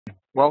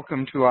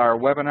Welcome to our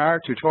webinar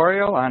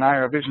tutorial on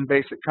iRVision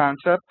basic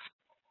concepts.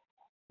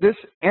 This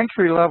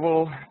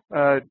entry-level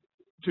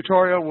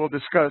tutorial will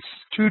discuss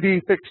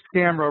 2D fixed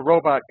camera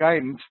robot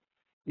guidance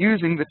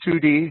using the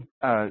 2D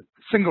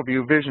single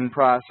view vision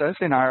process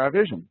in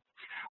iRVision.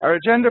 Our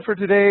agenda for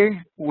today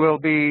will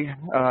be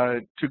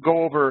to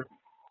go over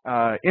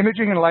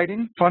imaging and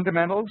lighting,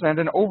 fundamentals, and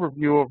an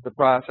overview of the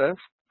process.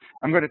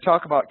 I'm going to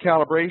talk about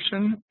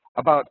calibration,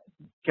 about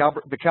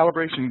the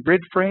calibration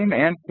grid frame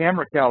and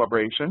camera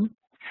calibration.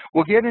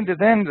 We'll get into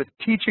then the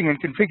teaching and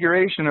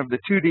configuration of the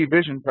 2D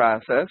vision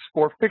process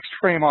for fixed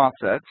frame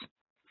offsets,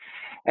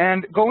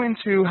 and go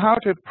into how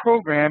to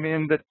program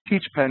in the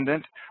Teach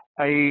Pendant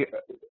a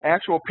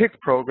actual PIC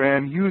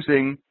program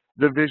using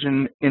the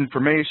vision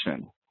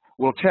information.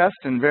 We'll test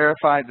and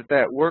verify that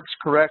that works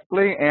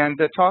correctly, and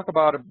talk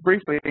about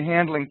briefly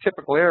handling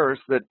typical errors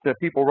that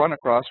people run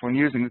across when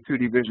using the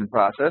 2D vision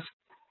process.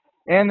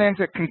 And then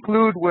to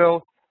conclude,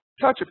 we'll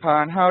touch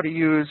upon how to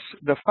use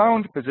the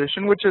found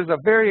position, which is a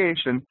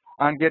variation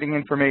on getting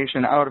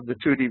information out of the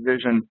 2D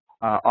vision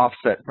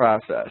offset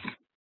process.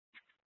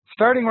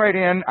 Starting right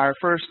in, our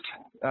first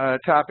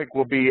topic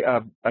will be,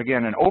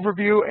 again, an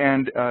overview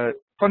and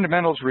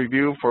fundamentals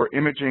review for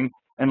imaging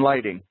and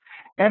lighting.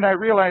 And I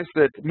realize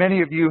that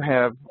many of you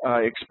have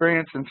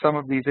experience in some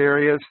of these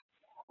areas.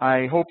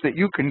 I hope that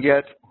you can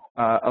get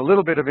a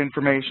little bit of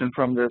information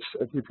from this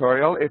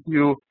tutorial. If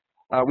you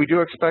we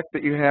do expect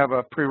that you have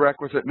a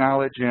prerequisite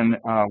knowledge in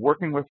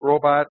working with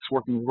robots,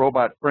 working with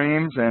robot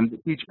frames, and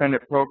Teach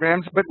Pendant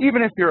programs. But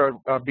even if you're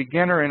a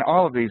beginner in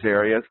all of these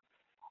areas,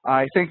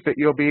 I think that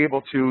you'll be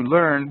able to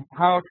learn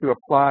how to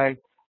apply,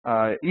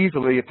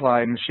 easily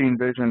apply machine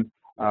vision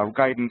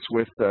guidance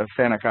with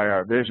FANUC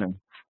iRVision.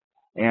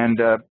 And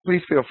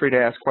please feel free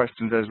to ask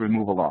questions as we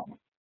move along.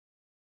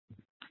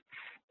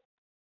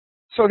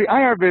 So the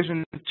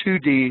iRVision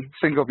 2D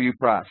single view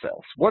process,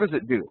 what does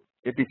it do?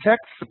 It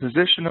detects the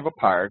position of a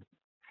part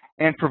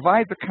and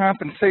provides a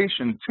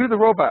compensation to the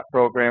robot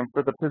program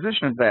for the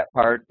position of that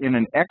part in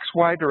an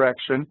XY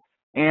direction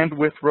and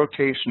with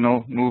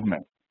rotational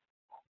movement.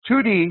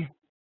 2D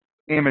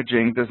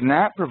imaging does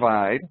not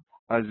provide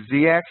a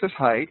Z-axis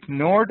height,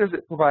 nor does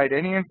it provide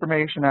any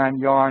information on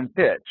yaw and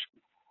pitch.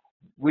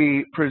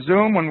 We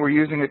presume when we're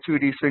using a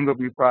 2D single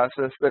view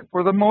process that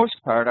for the most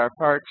part our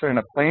parts are in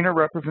a planar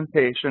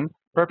representation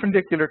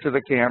perpendicular to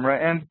the camera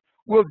and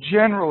will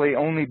generally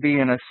only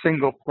be in a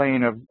single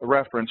plane of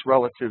reference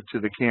relative to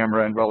the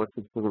camera and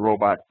relative to the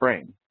robot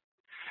frame.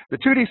 The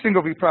 2D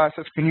single view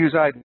process can use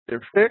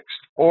either fixed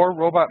or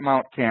robot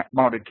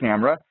mounted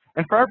camera,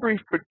 and for our brief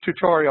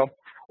tutorial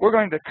we're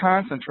going to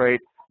concentrate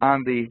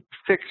on the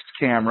fixed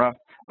camera,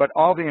 but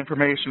all the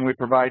information we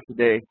provide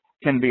today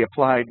can be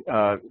applied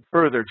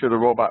further to the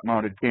robot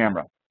mounted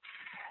camera.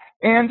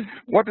 And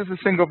what does the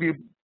single view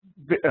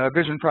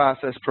vision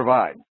process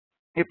provide?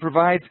 It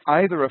provides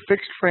either a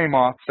fixed frame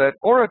offset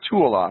or a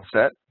tool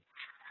offset.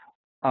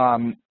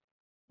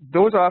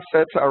 Those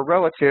offsets are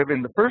relative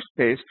in the first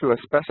case to a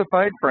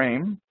specified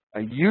frame,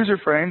 a user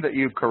frame that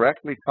you've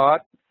correctly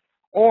taught,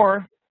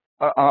 or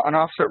an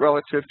offset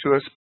relative to a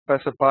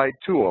specified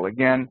tool,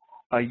 again,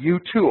 a U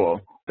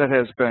tool that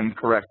has been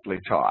correctly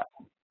taught.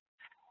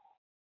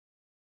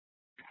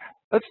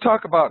 Let's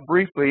talk about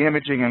briefly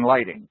imaging and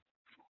lighting.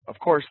 Of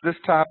course, this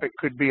topic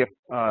could be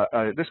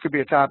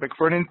a topic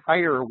for an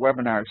entire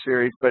webinar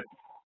series, but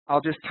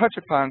I'll just touch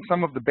upon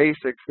some of the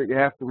basics that you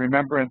have to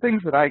remember and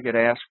things that I get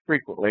asked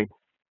frequently.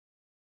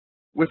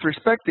 With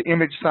respect to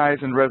image size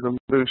and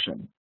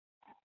resolution,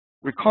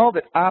 recall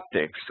that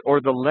optics, or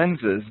the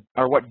lenses,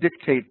 are what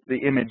dictate the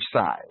image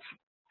size.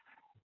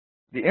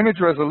 The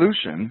image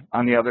resolution,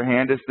 on the other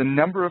hand, is the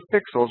number of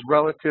pixels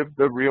relative to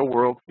the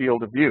real-world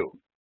field of view.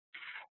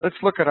 Let's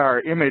look at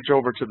our image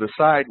over to the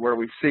side where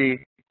we see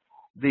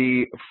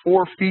the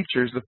four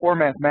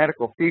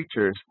mathematical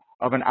features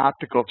of an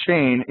optical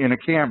chain in a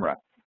camera.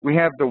 We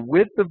have the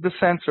width of the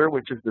sensor,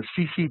 which is the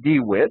CCD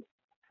width.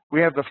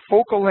 We have the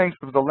focal length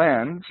of the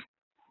lens,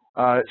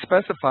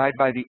 specified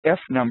by the F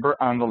number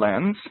on the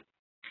lens.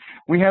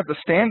 We have the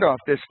standoff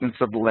distance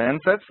of the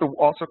lens. That's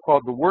also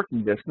called the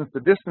working distance, the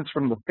distance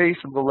from the face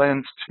of the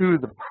lens to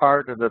the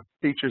part of the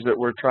features that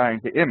we're trying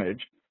to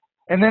image.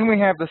 And then we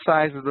have the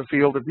size of the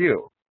field of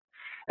view.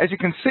 As you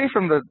can see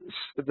from the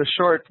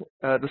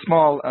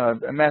small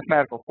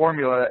mathematical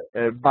formula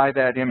by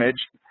that image,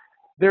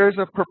 there is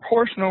a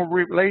proportional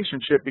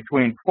relationship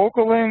between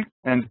focal length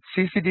and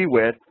CCD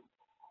width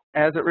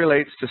as it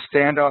relates to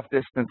standoff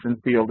distance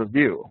and field of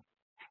view.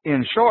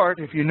 In short,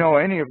 if you know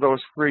any of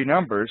those three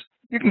numbers,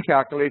 you can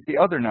calculate the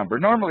other number.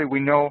 Normally we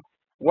know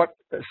what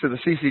the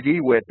CCD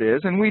width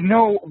is, and we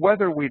know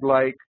whether we'd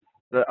like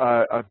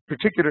a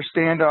particular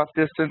standoff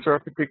distance or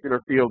a particular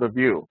field of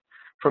view.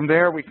 From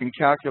there, we can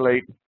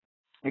calculate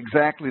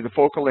exactly the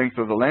focal length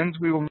of the lens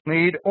we will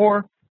need,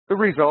 or the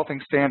resulting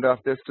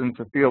standoff distance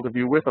of field of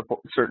view with a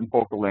certain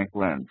focal length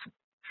lens.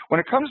 When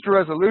it comes to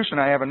resolution,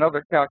 I have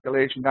another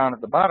calculation down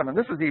at the bottom, and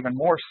this is even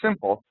more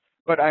simple,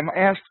 but I'm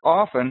asked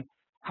often,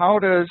 how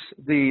does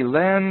the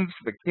lens,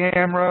 the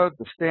camera,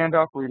 the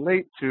standoff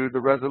relate to the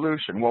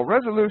resolution? Well,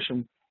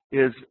 resolution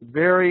is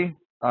very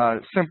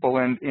simple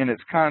in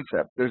its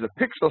concept. There's a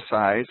pixel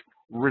size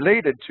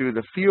related to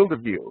the field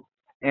of view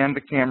and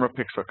the camera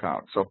pixel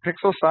count. So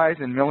pixel size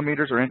in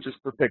millimeters or inches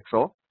per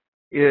pixel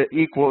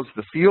equals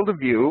the field of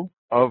view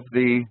of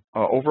the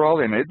overall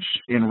image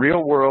in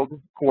real world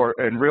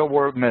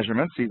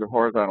measurements, either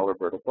horizontal or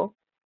vertical,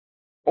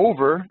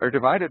 over or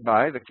divided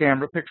by the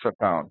camera pixel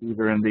count,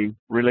 either in the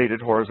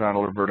related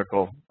horizontal or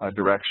vertical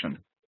direction.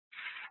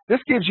 This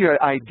gives you an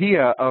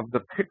idea of the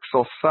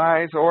pixel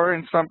size, or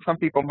in some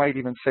people might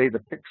even say the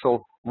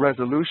pixel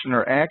resolution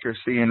or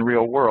accuracy in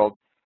real world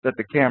that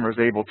the camera is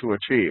able to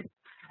achieve.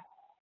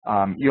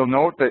 You'll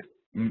note that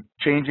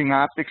changing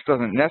optics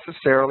doesn't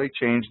necessarily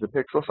change the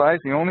pixel size.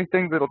 The only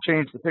thing that will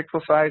change the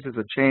pixel size is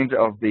a change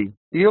of the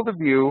field of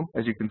view,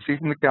 as you can see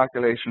from the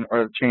calculation,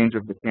 or the change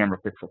of the camera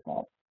pixel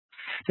count.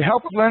 To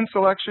help with lens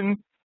selection,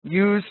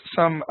 use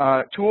some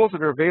tools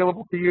that are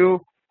available to you.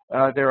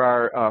 There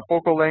are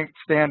focal length,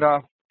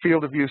 standoff,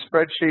 field of view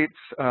spreadsheets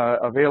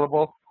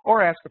available,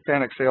 or ask a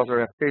FANUC sales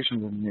or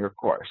applications in your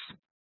course.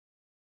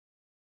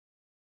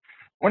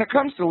 When it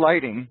comes to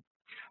lighting,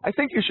 I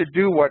think you should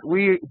do what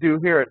we do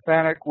here at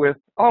FANUC with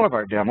all of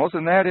our demos,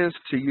 and that is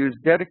to use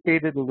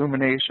dedicated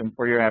illumination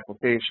for your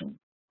application.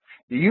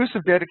 The use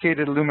of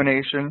dedicated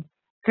illumination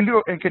can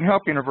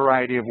help you in a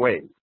variety of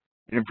ways.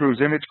 It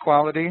improves image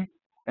quality,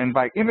 and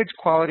by image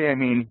quality I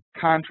mean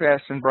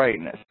contrast and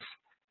brightness.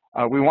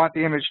 We want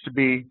the image to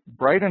be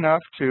bright enough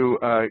to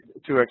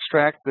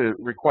extract the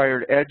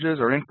required edges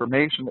or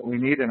information that we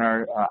need in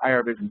our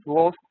iRVision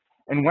tools.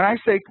 And when I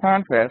say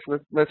contrast,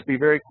 let's be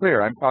very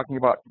clear. I'm talking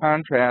about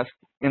contrast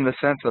in the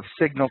sense of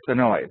signal to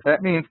noise.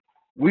 That means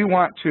we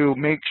want to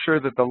make sure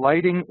that the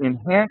lighting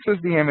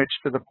enhances the image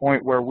to the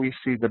point where we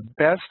see the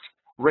best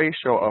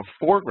ratio of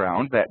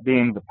foreground, that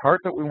being the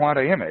part that we want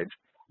to image,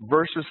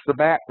 versus the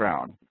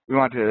background. We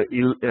want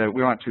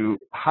to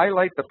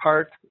highlight the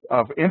part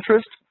of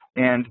interest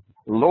and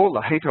low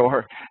light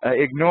or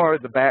ignore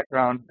the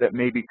background that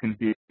may be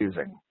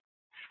confusing.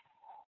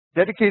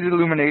 Dedicated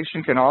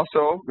illumination can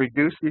also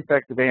reduce the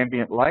effect of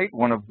ambient light.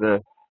 One of the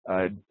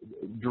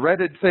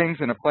dreaded things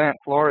in a plant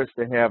floor is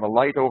to have a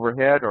light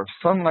overhead, or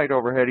sunlight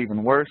overhead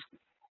even worse,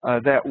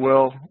 that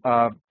will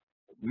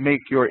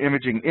make your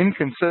imaging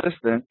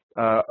inconsistent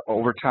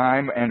over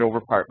time and over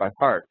part by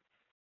part.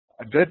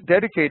 A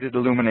dedicated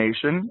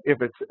illumination,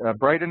 if it's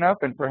bright enough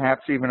and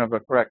perhaps even of a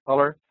correct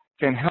color,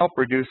 can help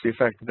reduce the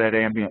effect of that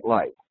ambient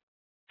light.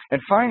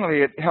 And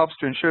finally, it helps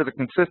to ensure the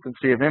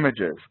consistency of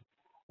images.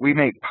 We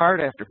make part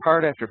after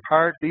part after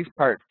part. These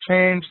parts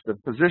change, the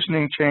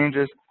positioning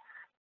changes.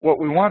 What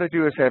we want to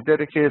do is have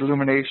dedicated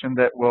illumination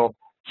that will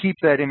keep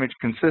that image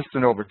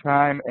consistent over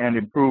time and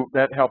improve.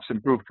 That helps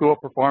improve tool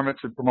performance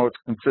and promotes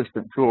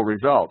consistent tool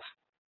results,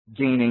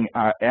 gaining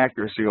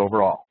accuracy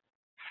overall.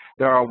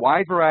 There are a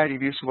wide variety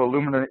of useful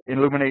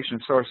illumination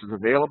sources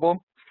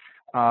available.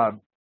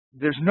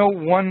 There's no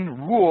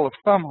one rule of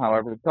thumb,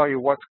 however, to tell you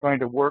what's going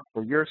to work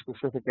for your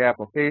specific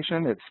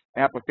application. It's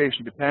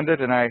application dependent,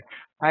 and I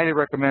highly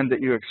recommend that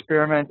you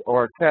experiment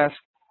or test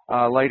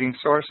lighting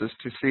sources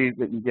to see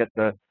that you get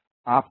the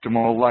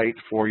optimal light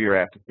for your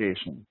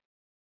application.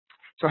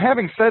 So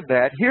having said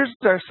that, here's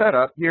our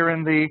setup here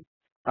in the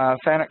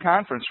FANUC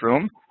conference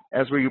room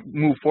as we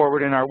move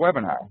forward in our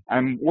webinar.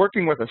 I'm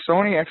working with a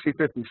Sony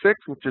XC56,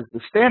 which is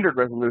the standard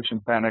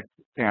resolution FANUC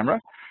camera,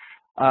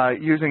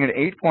 using an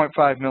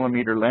 8.5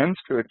 millimeter lens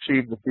to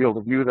achieve the field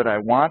of view that I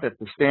want at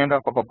the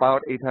standoff of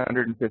about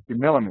 850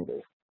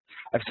 millimeters.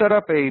 I've set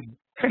up a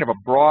kind of a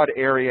broad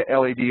area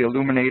LED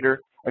illuminator.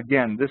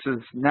 Again, this is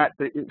not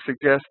to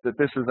suggest that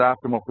this is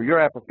optimal for your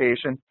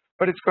application,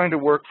 but it's going to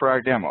work for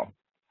our demo.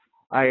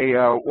 I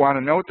want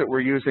to note that we're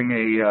using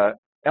a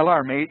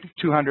LRmate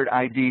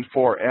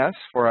 200ID4S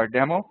for our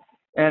demo,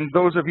 and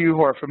those of you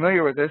who are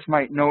familiar with this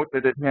might note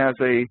that it has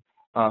a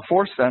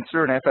force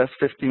sensor, an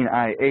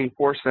FS15IA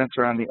force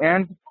sensor on the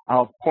end.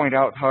 I'll point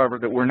out, however,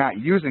 that we're not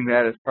using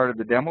that as part of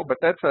the demo, but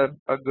that's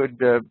a good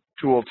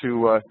tool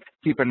to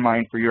keep in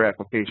mind for your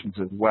applications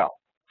as well.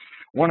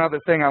 One other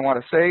thing I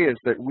want to say is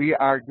that we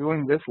are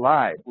doing this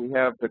live. We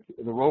have the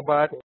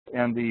robot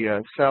and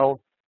the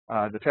cell,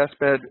 the test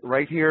bed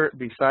right here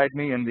beside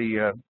me in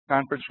the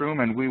conference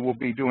room, and we will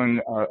be doing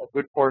a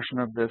good portion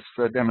of this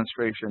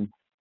demonstration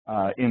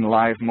in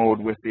live mode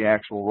with the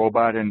actual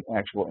robot and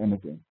actual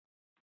imaging.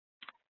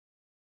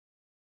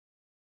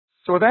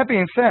 So with that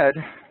being said,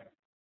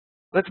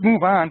 let's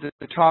move on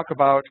to talk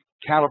about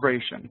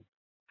calibration.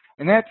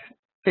 And that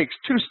takes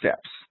two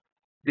steps: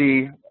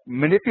 the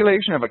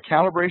manipulation of a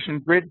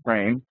calibration grid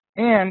frame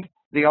and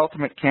the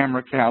ultimate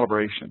camera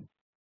calibration.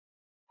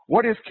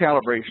 What is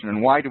calibration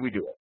and why do we do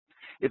it?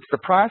 It's the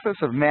process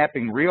of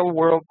mapping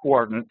real-world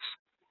coordinates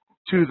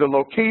to the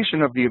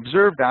location of the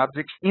observed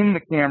objects in the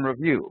camera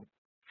view.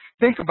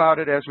 Think about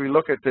it as we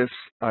look at this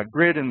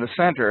grid in the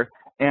center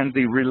and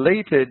the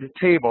related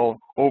table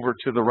over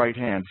to the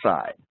right-hand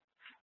side.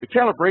 The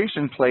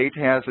calibration plate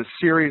has a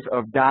series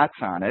of dots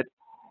on it,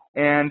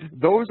 and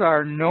those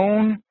are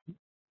known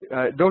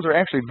those are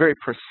actually very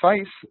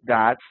precise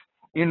dots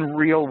in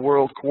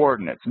real-world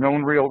coordinates,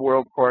 known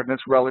real-world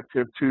coordinates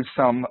relative to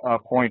some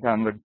point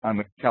on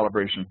the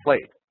calibration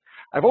plate.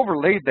 I've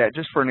overlaid that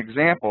just for an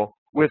example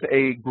with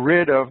a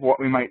grid of what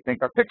we might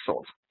think are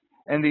pixels.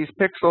 And these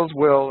pixels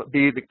will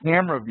be the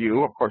camera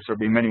view. Of course, there'll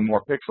be many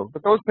more pixels,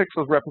 but those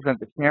pixels represent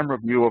the camera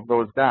view of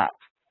those dots.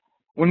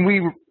 When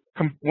we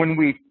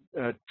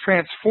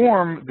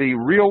transform the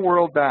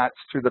real-world dots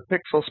to the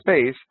pixel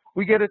space,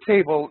 we get a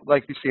table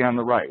like you see on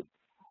the right,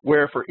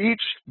 where for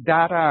each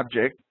dot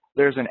object,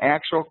 there's an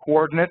actual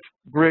coordinate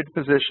grid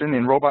position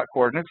in robot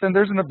coordinates, and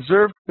there's an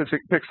observed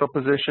pixel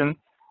position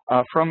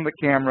from the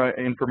camera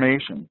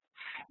information.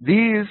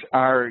 These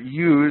are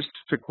used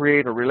to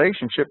create a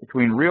relationship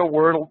between real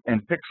world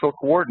and pixel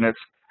coordinates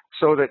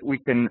so that we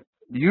can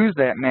use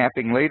that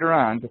mapping later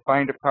on to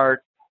find a part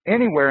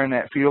anywhere in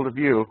that field of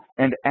view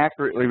and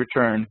accurately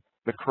return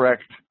the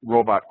correct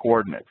robot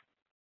coordinate.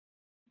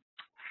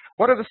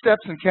 What are the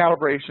steps in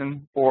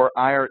calibration for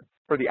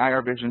the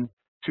iRVision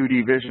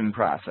 2D vision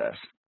process?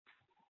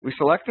 We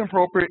select an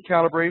appropriate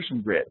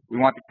calibration grid. We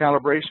want the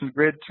calibration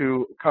grid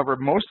to cover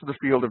most of the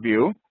field of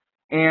view,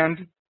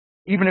 and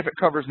even if it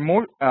covers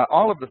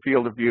all of the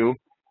field of view,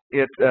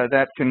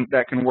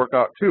 that can work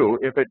out too.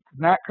 If it's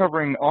not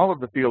covering all of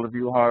the field of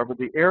view, however,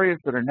 the areas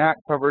that are not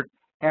covered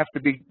have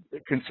to be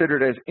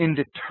considered as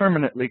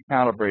indeterminately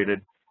calibrated.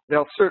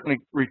 They'll certainly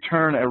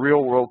return a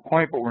real-world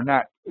point, but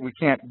we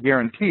can't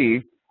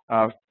guarantee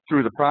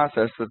through the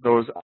process that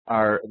those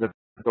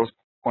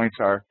points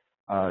are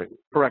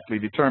correctly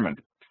determined.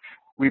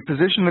 We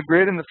position the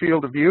grid in the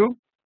field of view.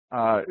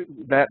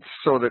 That's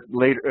so that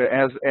later,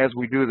 as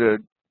we do the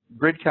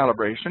grid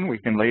calibration, we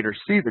can later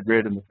see the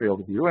grid in the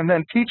field of view, and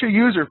then teach a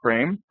user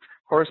frame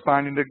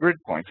corresponding to grid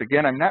points.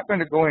 Again, I'm not going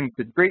to go into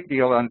a great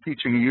deal on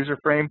teaching a user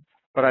frame,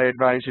 but I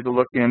advise you to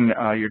look in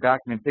your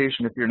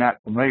documentation if you're not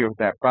familiar with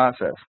that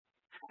process.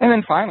 And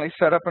then finally,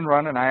 set up and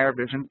run an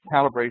iRVision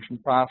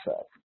calibration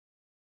process.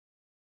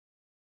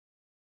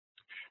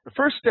 The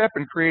first step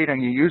in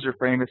creating a user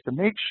frame is to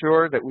make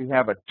sure that we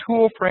have a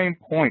tool frame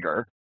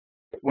pointer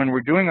when we're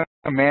doing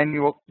a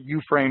manual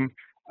U-frame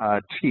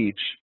teach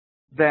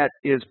that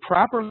is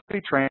properly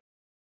trained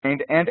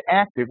and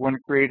active when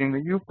creating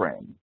the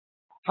U-frame.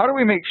 How do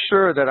we make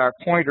sure that our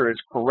pointer is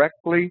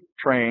correctly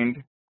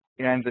trained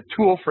and the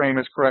tool frame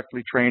is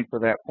correctly trained for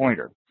that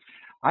pointer?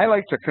 I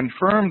like to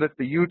confirm that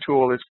the U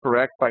tool is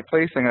correct by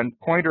placing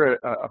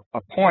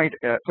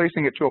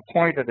placing it to a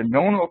point at a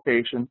known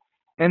location,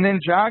 and then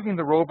jogging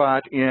the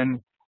robot in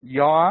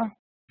yaw,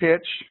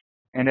 pitch,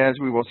 and as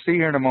we will see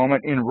here in a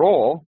moment, in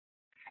roll,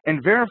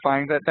 and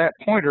verifying that that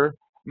pointer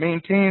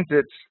maintains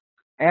its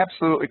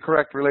absolutely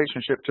correct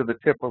relationship to the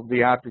tip of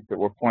the object that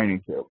we're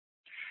pointing to.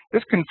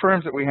 This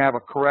confirms that we have a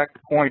correct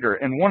pointer,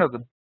 and one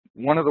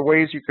of the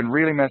ways you can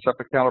really mess up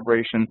a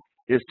calibration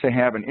is to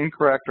have an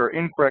incorrect or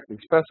incorrectly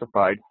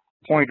specified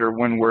pointer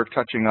when we're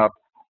touching up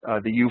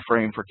the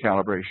U-frame for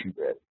calibration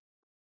grid.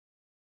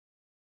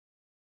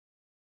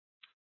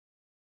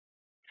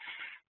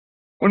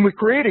 When we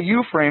create a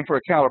U-frame for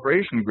a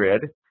calibration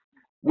grid,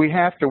 we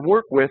have to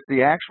work with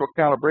the actual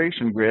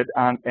calibration grid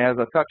as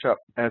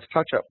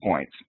touch-up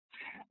points.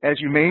 As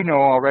you may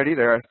know already,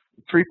 there are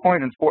there's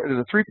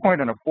a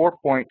 3-point and a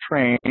 4-point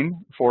train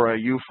for a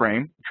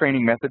U-frame,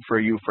 training method for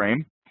a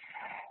U-frame,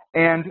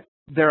 and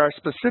there are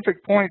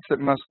specific points that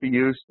must be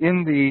used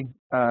on the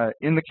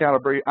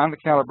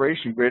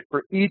calibration grid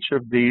for each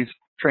of these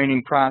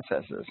training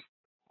processes.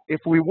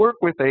 If we work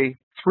with a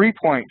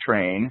 3-point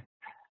train,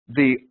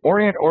 the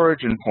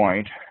origin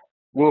point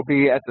will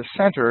be at the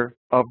center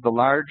of the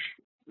large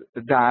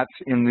dots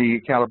in the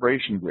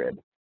calibration grid.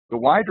 The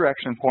Y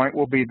direction point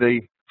will be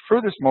the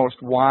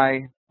furthest-most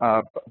Y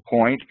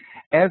point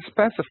as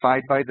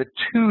specified by the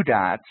two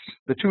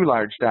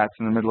large dots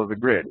in the middle of the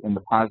grid in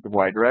the positive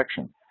Y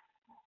direction.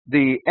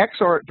 The X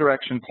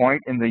direction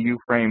point in the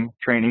U-frame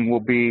training will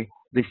be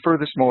the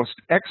furthest-most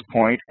X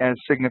point as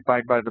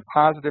signified by the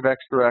positive X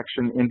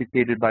direction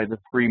indicated by the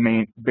 3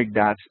 main big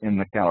dots in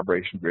the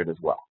calibration grid as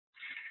well.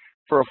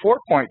 For a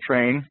 4-point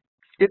train,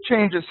 it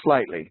changes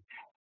slightly.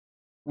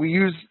 We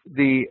use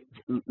the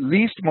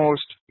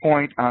leastmost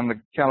point on the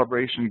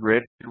calibration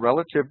grid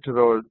relative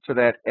to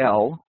that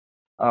L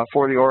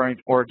for the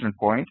origin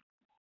point,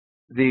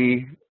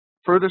 the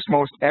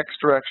furthest-most X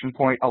direction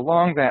point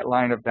along that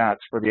line of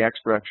dots for the X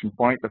direction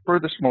point, the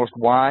furthest-most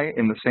Y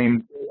in the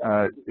same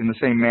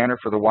manner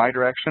for the Y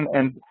direction,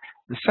 and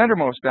the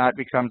centermost dot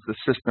becomes the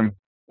system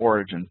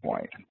origin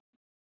point.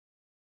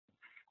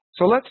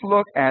 So let's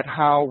look at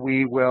how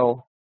we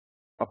will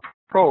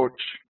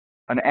approach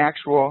an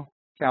actual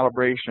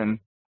calibration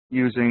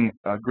using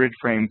a grid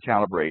frame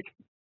calibration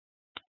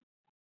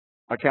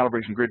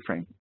grid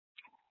frame.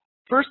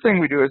 First thing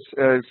we do is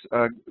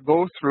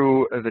go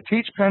through the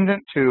teach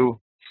pendant to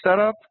set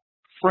up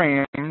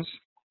frames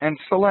and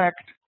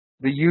select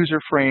the user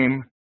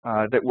frame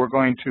that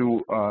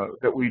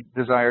we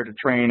desire to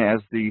train as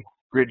the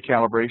grid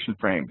calibration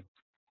frame.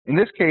 In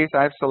this case,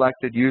 I've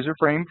selected user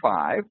frame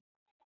 5,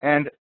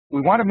 and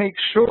we want to make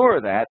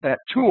sure that that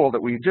tool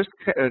that we just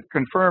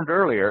confirmed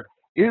earlier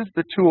is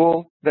the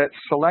tool that's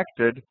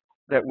selected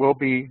that we'll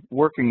be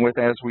working with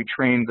as we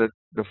train the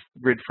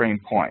grid frame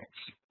points.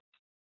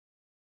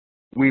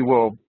 We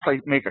will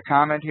make a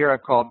comment here.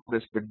 I've called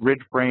this the grid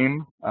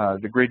frame,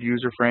 the grid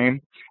user frame.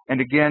 And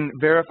again,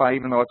 verify,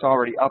 even though it's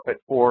already up at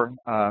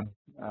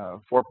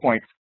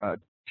 4-point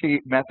T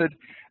method,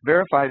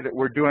 verify that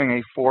we're doing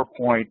a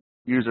 4-point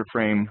user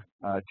frame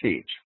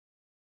teach.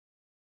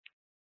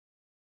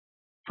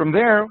 From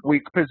there,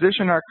 we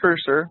position our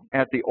cursor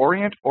at the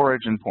orient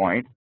origin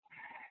point,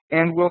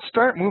 and we'll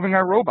start moving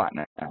our robot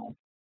now.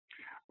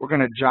 We're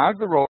going to jog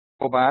the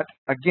robot,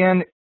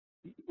 again,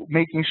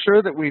 making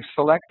sure that we've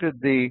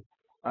selected the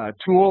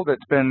tool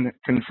that's been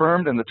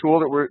confirmed and the tool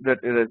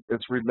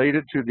that's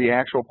related to the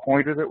actual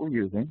pointer that we're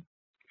using.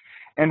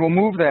 And we'll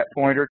move that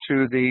pointer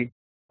to the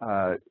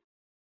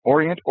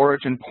orient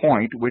origin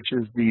point, which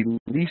is the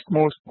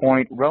leastmost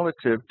point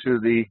relative to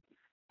the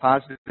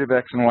positive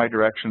X and Y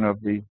direction of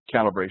the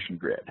calibration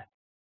grid.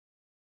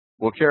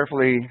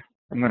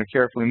 I'm going to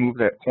carefully move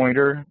that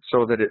pointer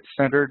so that it's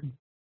centered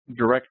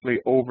directly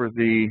over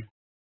the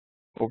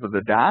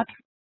dot.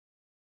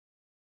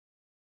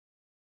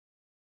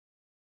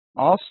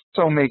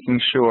 Also making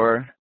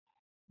sure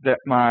that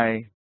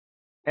my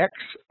X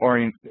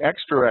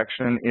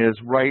direction is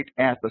right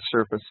at the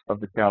surface of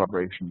the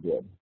calibration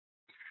grid.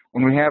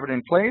 When we have it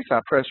in place,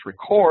 I'll press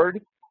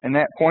record, and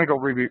that point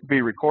will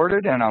be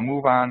recorded, and I'll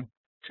move on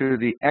to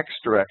the X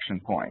direction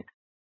point.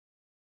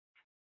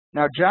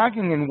 Now,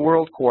 jogging in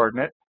world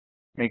coordinate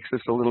makes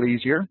this a little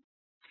easier.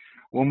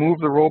 We'll move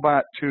the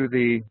robot to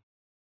the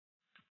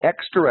X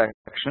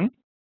direction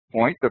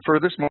point, the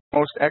furthest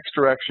most X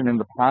direction in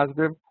the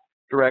positive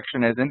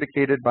direction as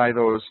indicated by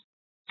those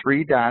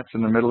 3 dots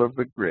in the middle of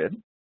the grid.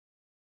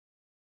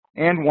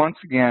 And once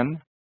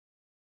again,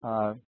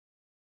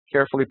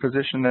 carefully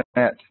position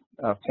that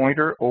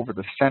pointer over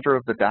the center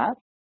of the dot,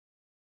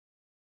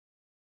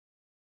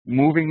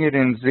 moving it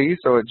in Z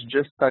so it's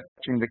just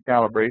touching the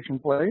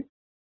calibration plate.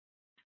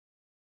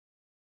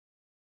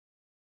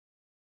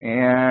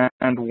 And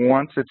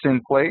once it's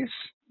in place,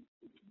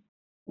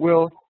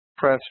 we'll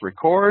press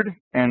record,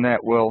 and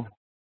that will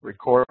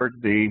record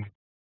the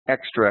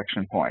X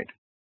direction point.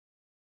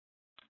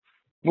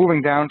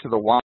 Moving down to the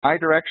Y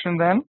direction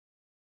then,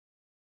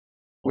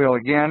 we'll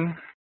again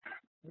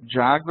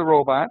jog the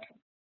robot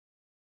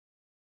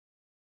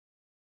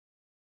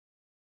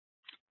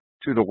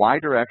to the Y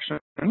direction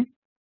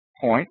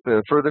point,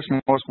 the furthest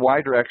most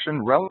Y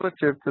direction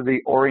relative to the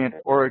orient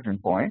origin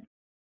point.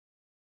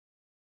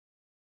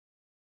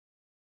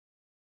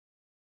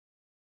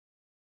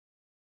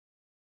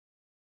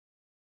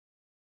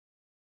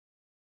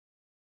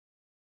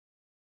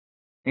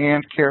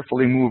 And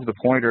carefully move the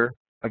pointer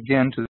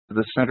again to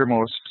the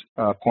centermost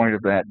point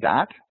of that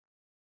dot.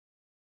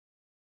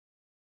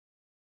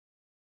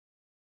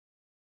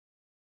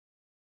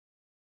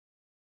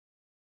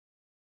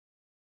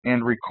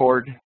 And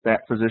record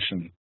that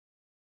position.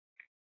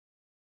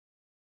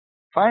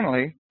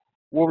 Finally,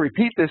 we'll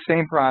repeat this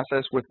same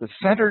process with the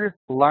center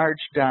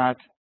large dot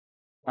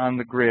on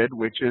the grid,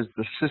 which is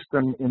the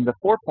system in the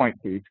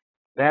 4-point peak.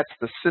 That's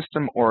the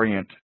system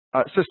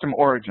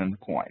origin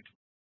point.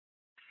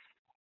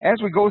 As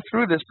we go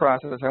through this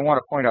process, I want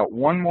to point out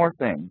one more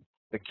thing.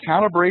 The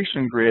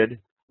calibration grid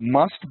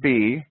must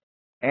be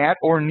at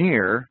or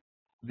near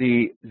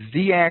the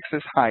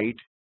Z-axis height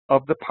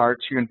of the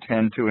parts you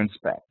intend to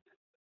inspect,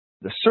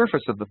 the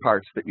surface of the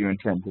parts that you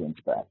intend to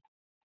inspect.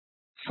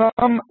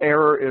 Some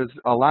error is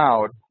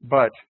allowed,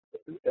 but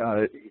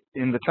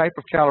in the type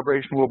of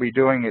calibration we'll be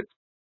doing, it's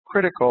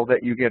critical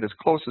that you get as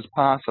close as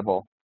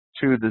possible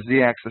to the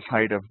Z-axis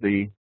height of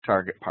the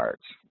target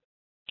parts.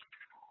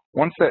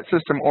 Once that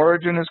system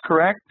origin is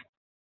correct,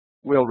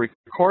 we'll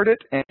record it,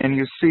 and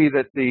you see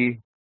that the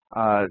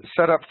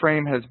setup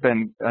frame has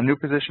been, a new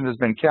position has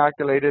been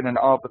calculated, and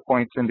all of the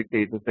points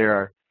indicate that they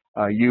are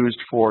used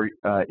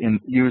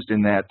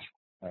in that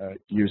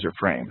user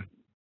frame.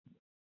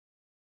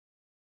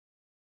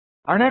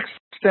 Our next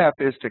step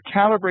is to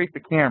calibrate the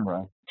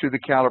camera to the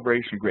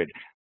calibration grid.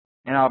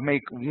 And I'll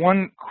make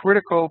one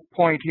critical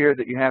point here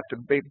that you have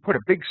to put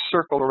a big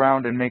circle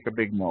around and make a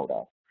big note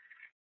of.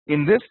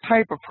 In this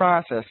type of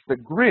process, the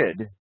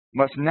grid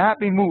must not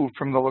be moved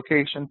from the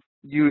location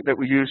that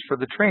we used for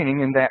the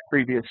training in that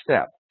previous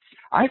step.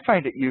 I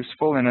find it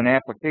useful in an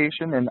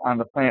application and on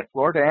the plant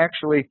floor to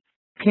actually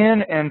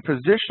pin and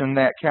position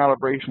that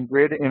calibration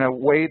grid in a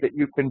way that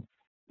you can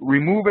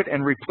remove it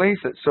and replace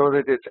it so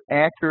that it's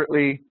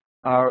accurately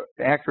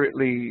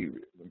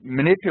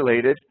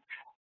manipulated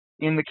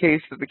in the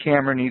case that the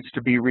camera needs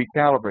to be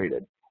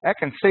recalibrated. That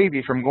can save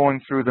you from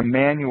going through the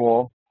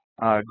manual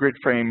grid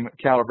frame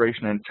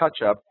calibration and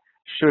touch-up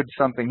should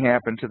something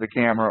happen to the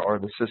camera or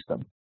the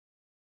system.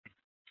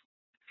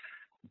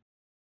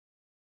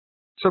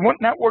 So what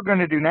we're going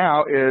to do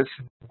now is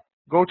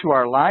go to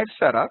our live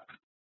setup,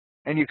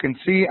 and you can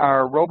see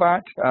our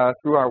robot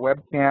through our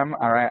webcam,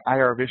 our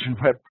iRVision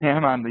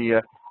webcam on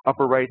the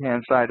upper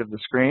right-hand side of the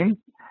screen.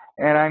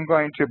 And I'm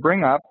going to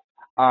bring up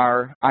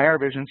our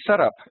iRVision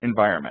setup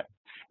environment.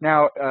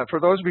 Now, for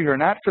those of you who are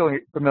not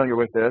familiar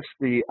with this,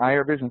 the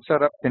iRVision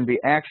setup can be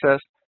accessed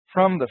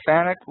from the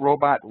FANUC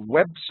robot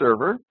web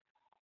server,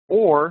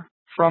 or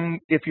from,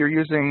 if you're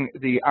using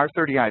the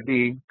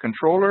R30IB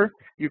controller,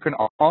 you can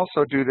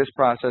also do this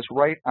process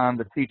right on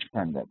the teach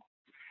pendant.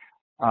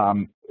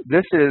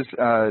 This is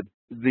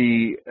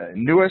the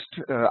newest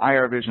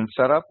iRVision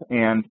setup,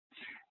 and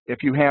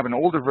if you have an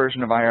older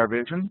version of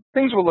iRVision,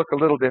 things will look a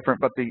little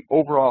different, but the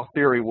overall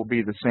theory will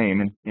be the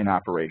same in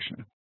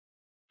operation.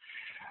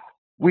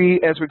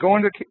 As we go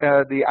into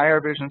the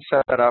iRVision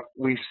setup,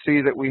 we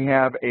see that we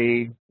have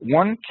a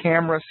one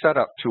camera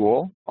setup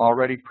tool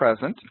already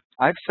present.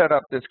 I've set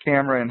up this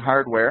camera in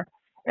hardware,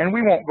 and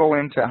we won't go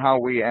into how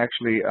we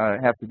actually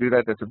have to do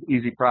that. That's an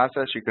easy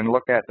process. You can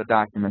look at the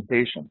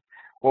documentation.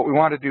 What we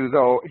want to do,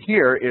 though,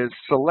 here is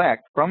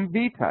select from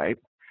V-type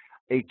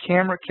the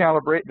camera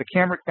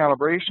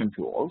calibration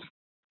tools,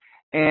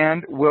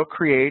 and we'll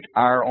create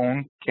our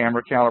own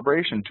camera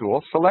calibration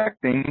tool,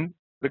 selecting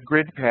the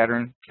grid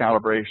pattern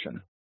calibration.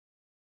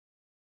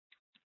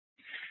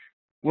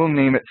 We'll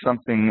name it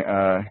something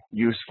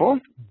useful,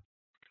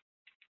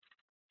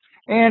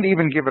 and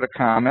even give it a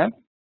comment.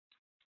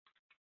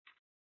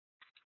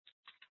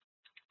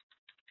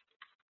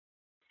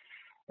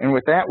 And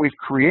with that, we've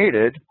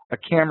created a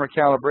camera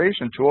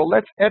calibration tool.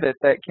 Let's edit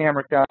that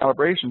camera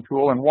calibration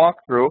tool and walk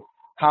through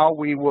how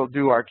we will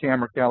do our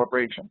camera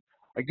calibration.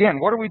 Again,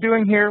 what are we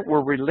doing here?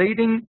 We're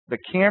relating the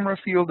camera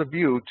field of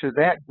view to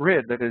that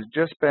grid that has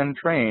just been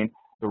trained.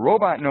 The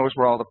robot knows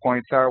where all the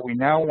points are. We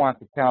now want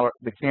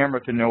the camera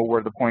to know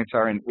where the points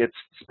are in its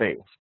space.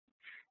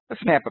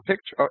 Let's snap a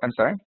picture. Oh, I'm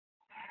sorry.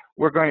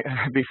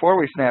 Before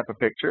we snap a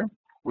picture,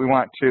 we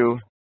want to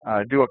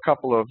do a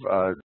couple of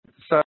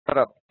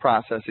setup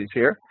processes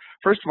here.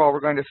 First of all,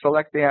 we're going to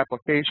select the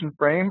application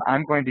frame.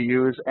 I'm going to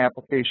use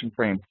application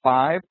frame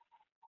 5.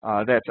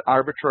 That's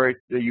arbitrary.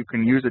 You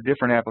can use a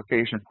different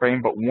application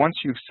frame, but once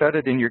you've set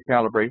it in your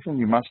calibration,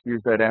 you must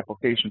use that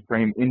application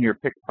frame in your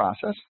pick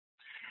process.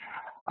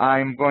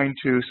 I'm going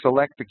to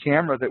select the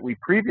camera that we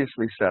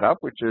previously set up,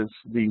 which is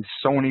the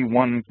Sony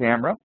 1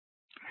 camera,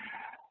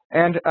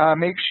 and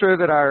make sure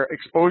that our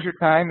exposure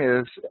time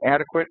is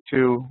adequate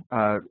to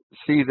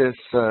see this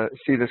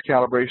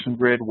calibration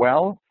grid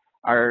well.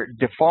 Our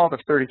default of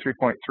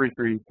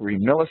 33.333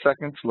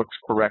 milliseconds looks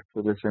correct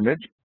for this image.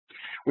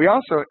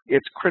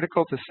 It's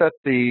critical to set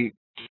the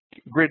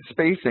grid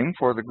spacing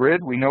for the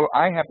grid.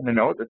 I happen to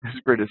know that this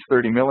grid is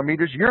 30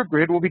 millimeters. Your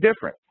grid will be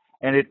different,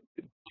 and it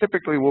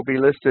typically will be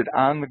listed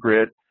on the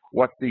grid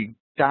what the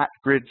dot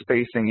grid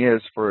spacing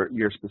is for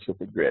your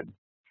specific grid.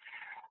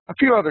 A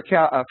few other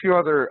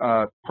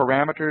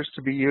parameters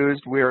to be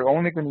used. We are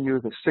only going to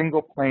use a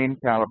single plane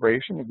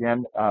calibration.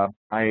 Again,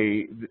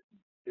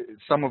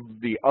 some of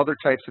the other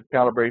types of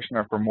calibration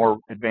are for more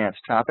advanced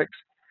topics.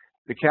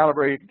 The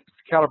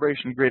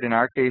calibration grid in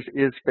our case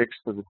is fixed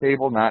to the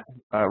table, not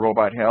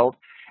robot held.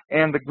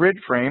 And the grid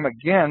frame,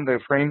 again, the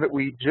frame that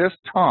we just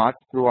taught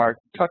through our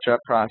touch-up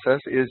process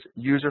is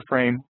user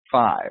frame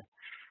 5.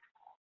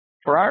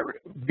 For our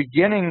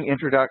beginning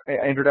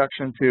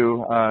introduction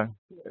to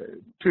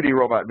 2D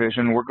robot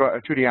vision,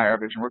 2D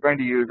iRVision, we're going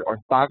to use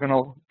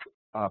orthogonal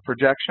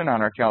projection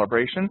on our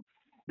calibration.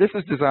 This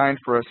is designed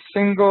for a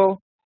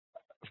single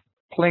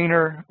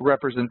planar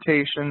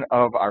representation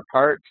of our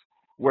parts,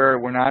 where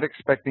we're not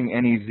expecting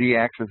any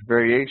z-axis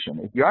variation.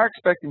 If you are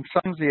expecting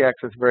some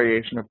z-axis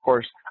variation, of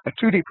course, a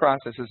 2D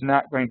process is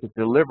not going to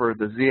deliver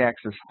the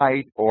z-axis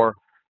height or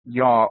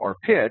yaw or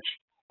pitch,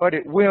 but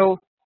it will,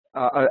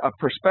 a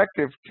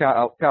perspective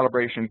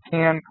calibration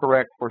can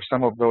correct for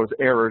some of those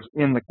errors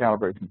in the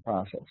calibration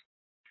process.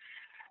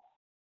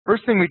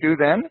 First thing we do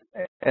then,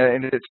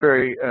 and it's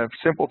very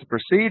simple to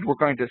proceed, we're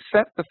going to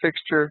set the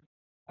fixture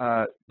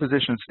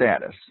position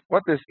status.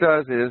 What this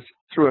does is,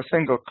 through a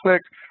single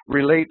click,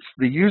 relates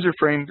the user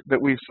frame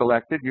that we've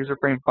selected, user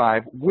frame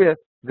 5, with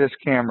this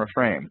camera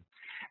frame.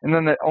 And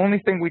then the only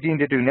thing we need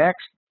to do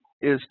next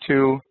is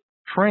to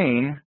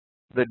train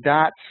the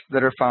dots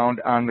that are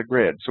found on the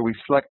grid. So we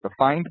select the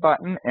Find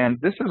button, and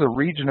this is a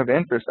region of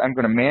interest. I'm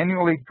going to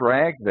manually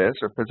drag this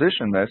or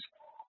position this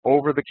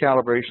over the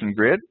calibration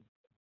grid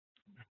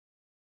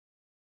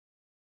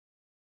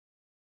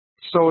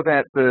so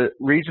that the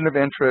region of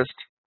interest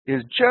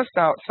is just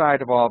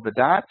outside of all the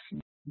dots,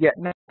 yet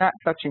not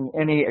touching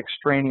any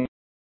extraneous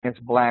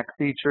black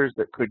features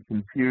that could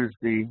confuse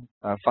the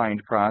find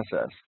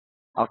process.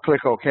 I'll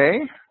click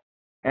OK,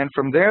 and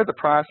from there the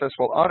process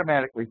will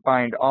automatically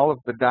find all of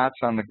the dots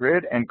on the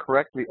grid and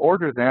correctly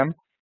order them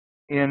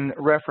in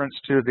reference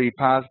to the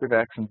positive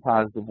X and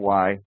positive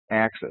Y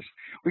axis.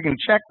 We can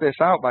check this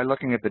out by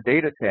looking at the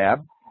Data tab,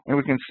 and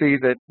we can see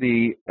that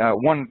the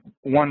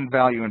one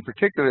value in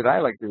particular that I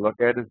like to look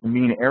at is the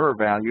mean error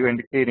value,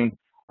 indicating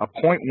a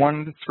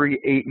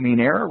 0.138 mean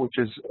error, which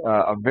is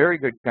a very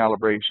good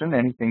calibration.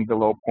 Anything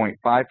below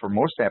 0.5 for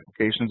most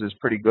applications is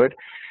pretty good.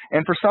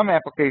 And for some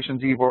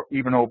applications,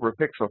 even over a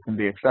pixel can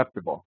be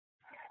acceptable.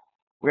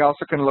 We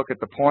also can look at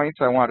the points.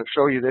 I want to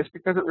show you this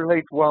because it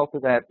relates well to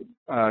that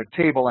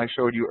table I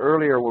showed you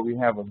earlier where we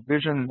have a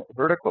vision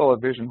vertical, a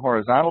vision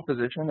horizontal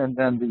position, and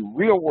then the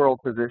real world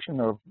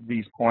position of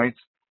these points,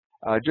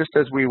 just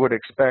as we would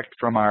expect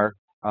from our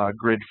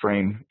grid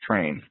frame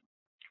train.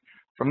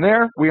 From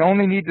there, we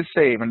only need to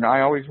save, and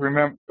I always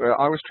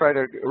try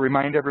to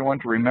remind everyone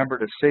to remember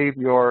to save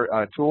your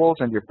tools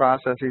and your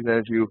processes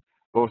as you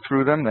go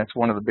through them. That's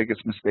one of the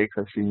biggest mistakes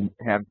I've seen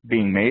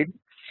being made.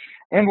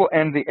 And we'll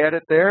end the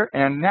edit there,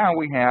 and now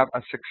we have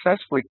a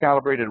successfully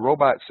calibrated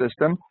robot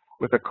system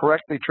with a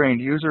correctly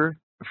trained user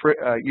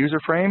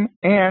frame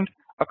and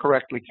a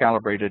correctly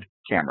calibrated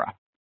camera.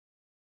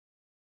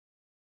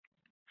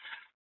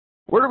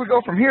 Where do we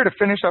go from here to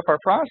finish up our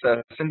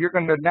process? And you're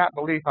going to not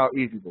believe how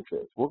easy this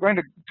is. We're going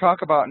to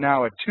talk about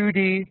now a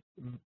 2D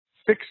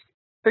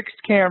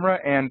fixed camera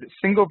and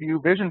single view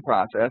vision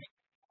process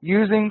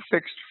using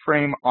fixed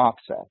frame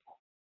offset.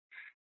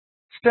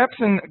 Steps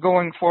in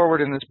going forward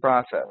in this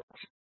process.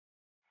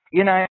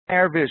 In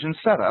iRVision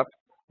setup,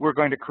 we're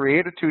going to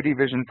create a 2D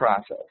vision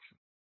process.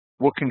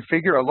 We'll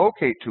configure a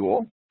locate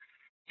tool,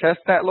 test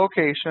that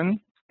location,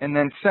 and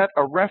then set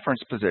a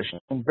reference position.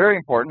 And very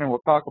important, and we'll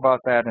talk about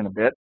that in a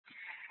bit.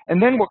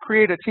 And then we'll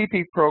create a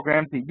TP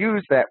program to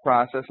use that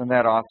process and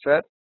that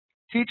offset,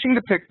 teaching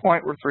the pick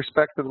point with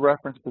respect to the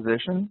reference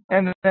position,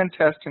 and then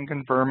test and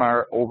confirm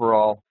our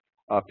overall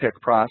pick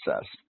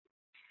process.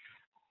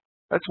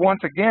 Let's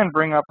once again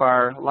bring up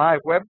our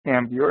live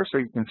webcam viewer so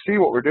you can see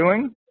what we're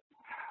doing.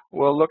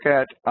 We'll look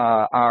at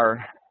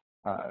our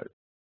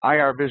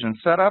iRVision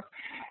setup,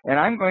 and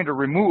I'm going to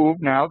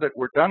remove, now that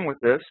we're done with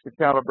this, the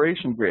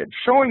calibration grid,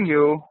 showing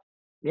you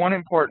one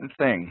important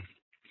thing,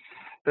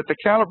 that the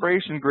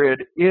calibration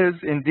grid is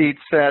indeed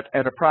set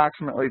at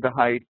approximately the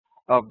height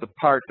of the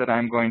part that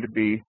I'm going to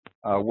be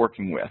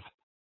working with.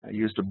 I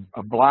used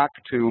a block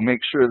to make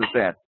sure that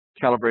that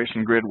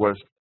calibration grid was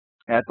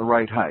at the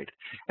right height.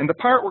 And the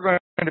part we're going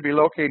to be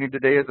locating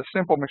today is a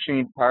simple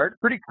machine part,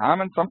 pretty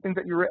common, something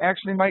that you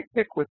actually might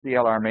pick with the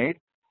LR-Mate.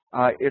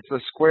 It's a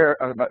square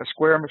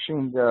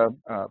machined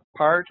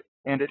part,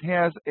 and it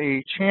has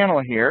a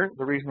channel here.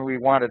 The reason we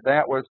wanted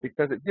that was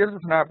because it gives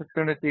us an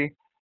opportunity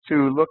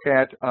to look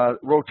at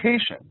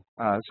rotation.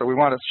 So we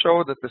want to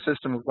show that the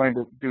system is going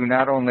to do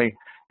not only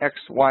X,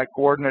 Y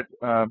coordinate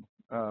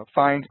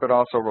finds, but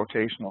also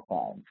rotational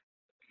finds.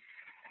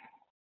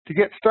 To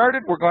get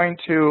started, we're going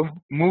to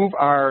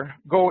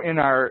go in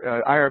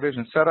our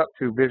iRVision setup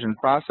to Vision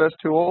Process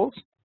Tools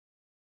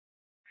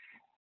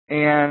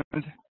and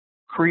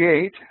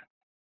create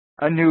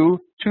a new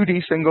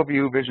 2D single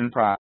view vision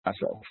process.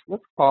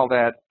 Let's call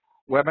that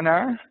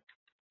Webinar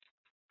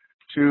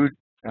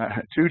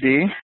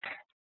 2D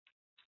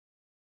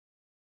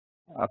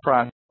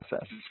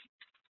process.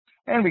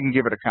 And we can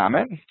give it a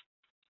comment.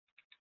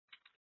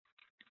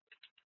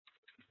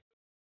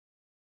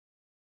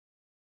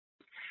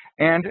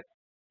 And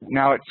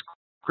now it's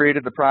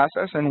created the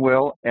process, and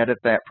we'll edit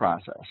that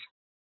process.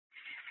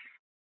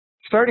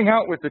 Starting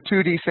out with the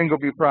 2D single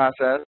view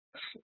process,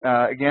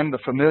 again, the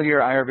familiar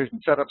iRVision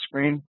setup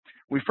screen,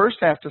 we first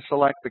have to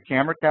select the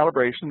camera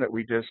calibration that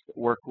we just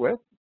worked with.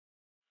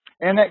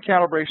 And that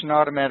calibration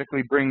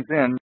automatically brings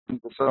in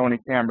the Sony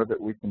camera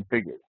that we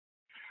configured.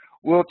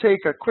 We'll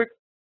take a quick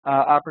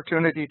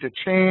opportunity to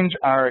change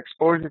our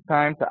exposure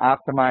time to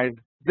optimize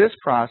this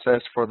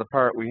process for the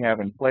part we have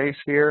in place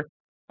here.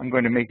 I'm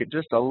going to make it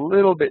just a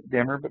little bit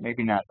dimmer, but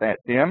maybe not that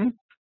dim.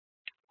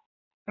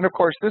 And of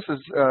course, this is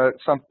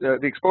the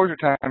exposure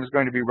time is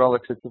going to be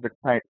relative to the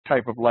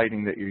type of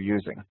lighting that you're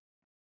using.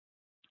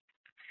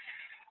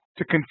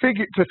 To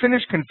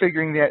finish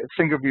configuring the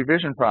single view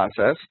vision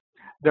process,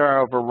 there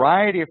are a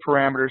variety of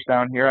parameters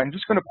down here. I'm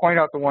just going to point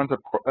out the ones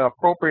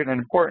appropriate and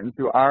important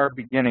to our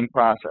beginning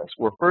process.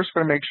 We're first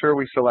going to make sure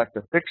we select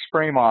a fixed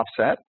frame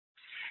offset,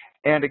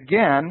 and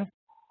again,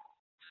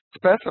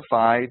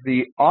 specify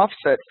the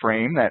offset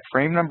frame, that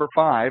frame number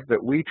 5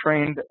 that we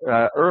trained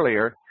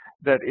earlier,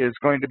 that is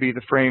going to be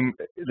the frame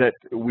that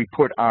we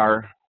put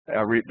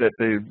that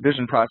the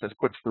vision process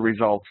puts the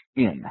results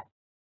in.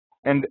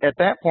 And at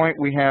that point,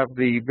 we have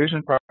the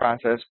vision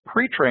process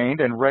pre-trained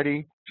and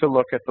ready to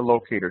look at the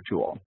locator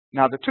tool.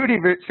 Now, the 2D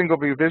single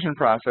view vision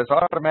process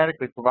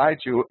automatically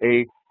provides you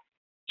a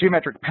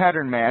geometric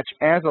pattern match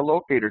as a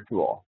locator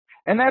tool.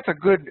 And that's a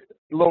good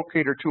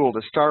locator tool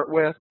to start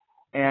with,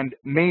 and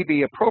may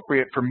be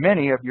appropriate for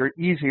many of your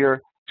easier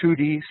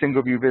 2D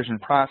single view vision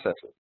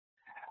processes.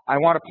 I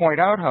want to point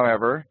out,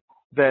 however,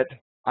 that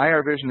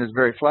iRVision is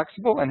very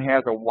flexible and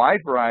has a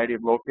wide variety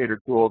of locator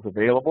tools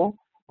available,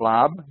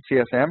 blob,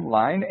 CSM,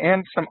 line,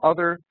 and some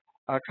other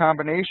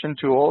combination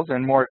tools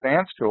and more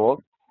advanced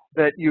tools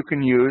that you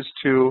can use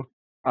to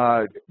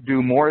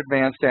do more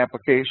advanced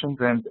applications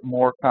and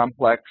more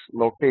complex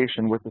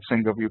location with the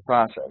single view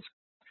process.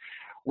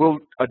 We'll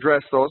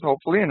address those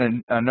hopefully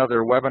in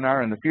another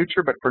webinar in the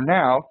future, but for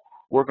now,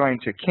 we're going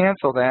to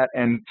cancel that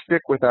and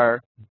stick with our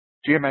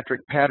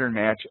geometric pattern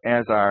match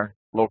as our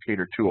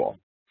locator tool.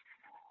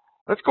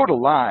 Let's go to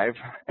live,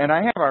 and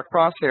I have our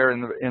crosshair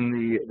in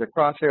the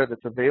crosshair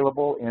that's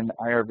available in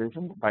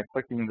iRVision by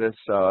clicking this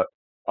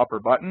upper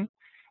button,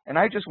 and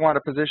I just want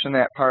to position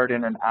that part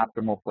in an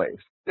optimal place.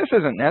 This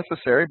isn't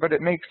necessary, but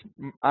it makes,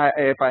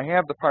 if I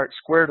have the part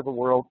square to the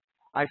world,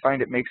 I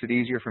find it makes it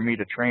easier for me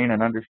to train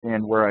and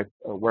understand where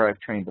I've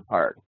trained the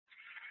part.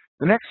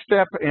 The next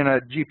step in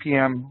a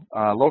GPM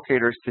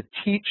locator is to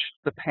teach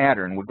the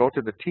pattern. We'll go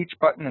to the Teach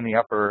button in the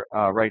upper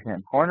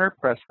right-hand corner,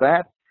 press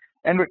that,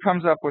 and it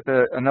comes up with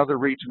another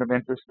region of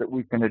interest that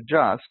we can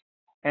adjust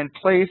and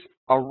place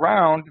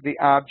around the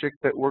object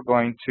that we're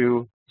going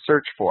to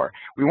search for.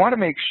 We want to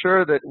make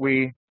sure that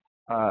we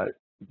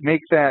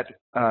make that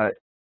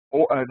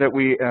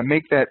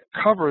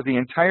cover the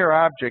entire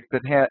object,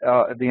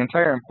 the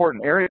entire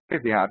important area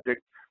of the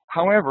object.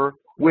 However,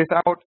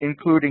 without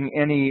including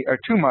any or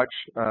too much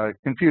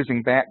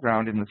confusing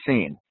background in the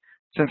scene.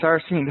 Since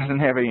our scene doesn't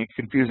have any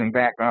confusing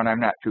background, I'm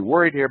not too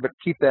worried here, but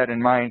keep that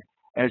in mind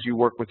as you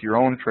work with your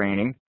own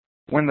training.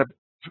 When the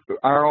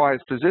ROI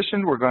is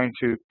positioned, we're going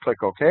to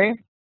click OK,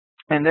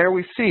 and there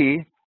we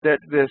see that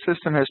the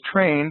system has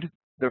trained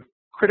the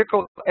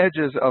critical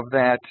edges of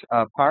that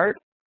part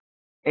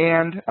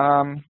and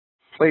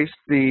placed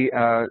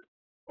the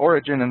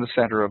origin in the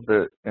center of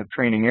the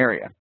training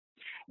area.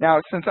 Now,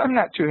 since I'm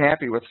not too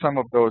happy with some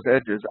of those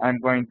edges, I'm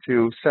going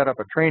to set up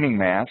a training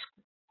mask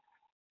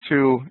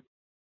to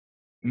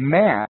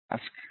mask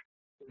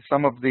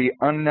some of the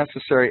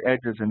unnecessary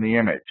edges in the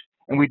image.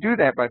 And we do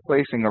that by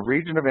placing a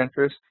region of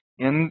interest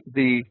in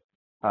the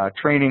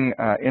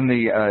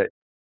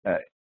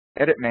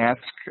edit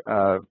mask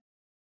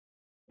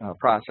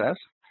process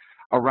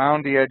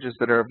around the edges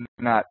that are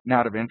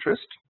not of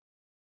interest.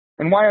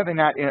 And why are they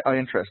not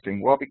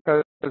interesting? Well,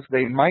 because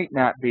they might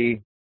not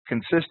be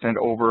consistent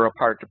over a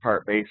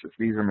part-to-part basis.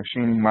 These are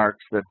machining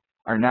marks that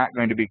are not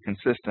going to be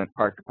consistent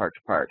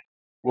part-to-part-to-part.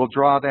 We'll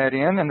draw that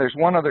in, and there's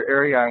one other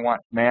area I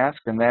want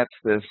masked, and that's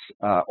this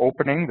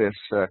opening, this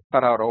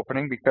cutout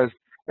opening, because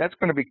that's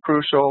going to be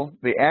crucial.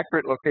 The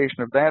accurate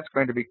location of that's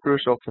going to be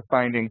crucial to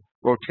finding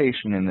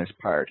rotation in this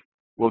part.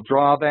 We'll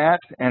draw that,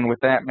 and with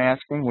that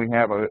masking, we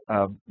have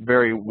a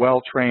very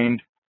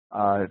well-trained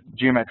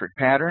geometric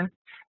pattern.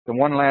 The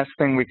one last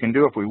thing we can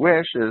do, if we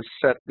wish, is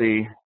set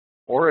the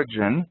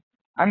origin.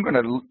 I'm going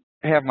to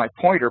have my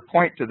pointer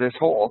point to this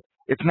hole.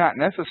 It's not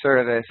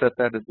necessary that I set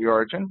that as the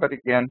origin, but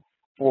again,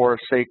 for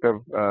sake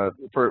of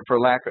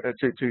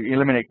to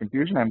eliminate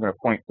confusion, I'm going to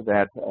point to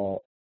that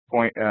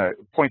point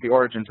the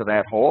origin to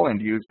that hole and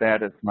use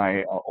that as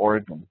my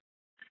origin.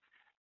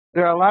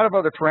 There are a lot of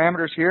other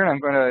parameters here, and I'm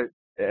going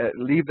to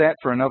leave that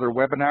for another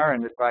webinar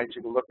and advise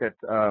you to look at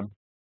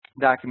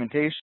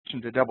documentation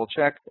to double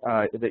check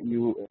that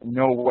you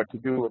know what to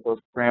do with those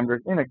parameters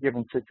in a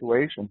given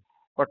situation.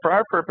 But for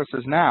our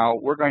purposes now,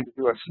 we're going to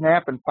do a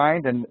snap and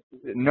find and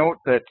note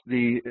that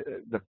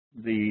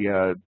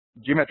the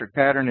geometric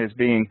pattern is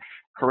being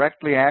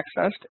correctly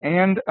accessed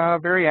and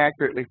very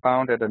accurately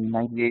found at a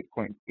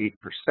 98.8%.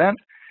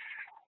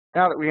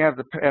 Now that we have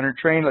the pattern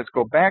trained, let's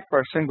go back to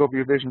our single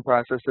view vision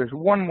process. There's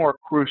one more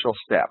crucial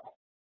step.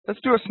 Let's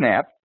do a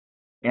snap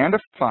and a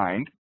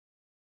find.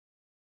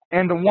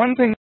 And the one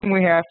thing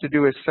we have to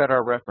do is set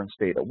our reference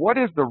data. What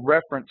is the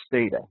reference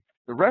data?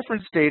 The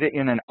reference data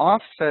in an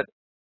offset,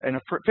 in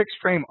a fixed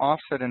frame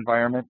offset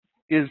environment,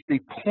 is the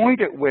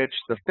point at which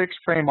the fixed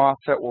frame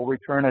offset will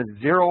return a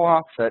 0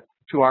 offset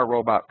to our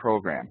robot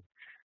program.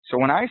 So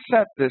when I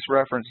set this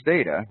reference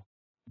data,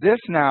 this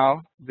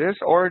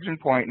origin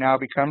point now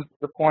becomes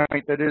the point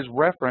that is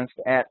referenced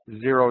at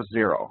 0,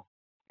 0.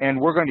 And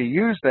we're going to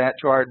use that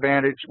to our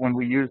advantage when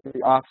we use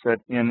the offset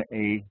in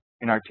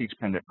our Teach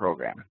Pendant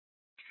program.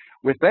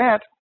 With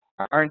that,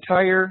 our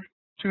entire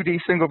 2D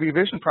single view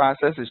vision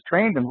process is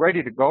trained and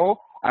ready to go.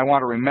 I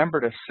want to remember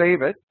to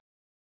save it,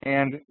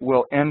 and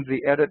we'll end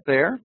the edit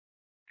there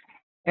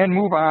and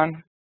move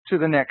on to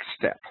the next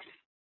step.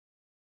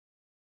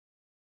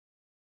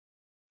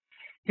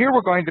 Here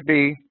we're going to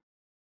be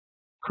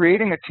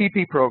creating a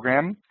TP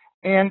program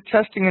and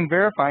testing and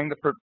verifying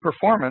the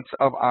performance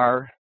of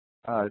our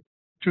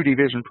 2D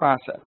vision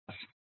process.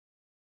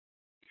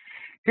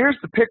 Here's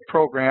the pick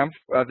program,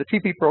 the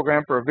TP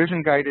program for a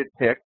vision-guided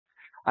pick.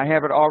 I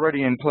have it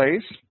already in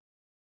place,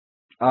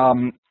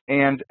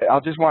 and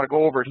I'll just want to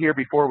go over it here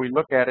before we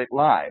look at it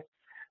live.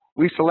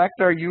 We select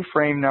our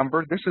U-frame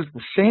number. This is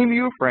the same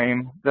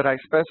U-frame that I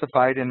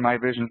specified in my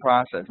vision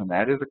process, and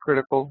that is a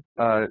critical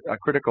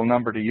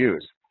number to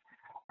use.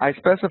 I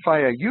specify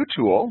a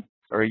U-tool,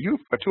 or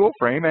a tool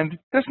frame, and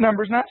this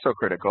number is not so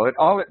critical.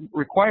 All it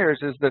requires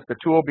is that the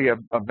tool be a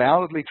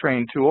validly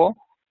trained tool.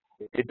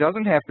 It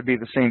doesn't have to be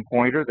the same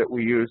pointer that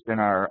we used in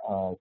our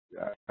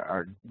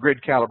grid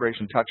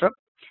calibration touch-up.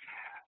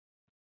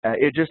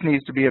 It just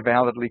needs to be a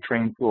validly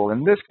trained tool.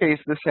 In this case,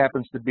 this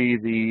happens to be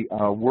the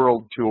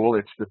world tool.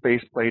 It's the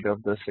faceplate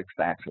of the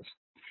 6th axis.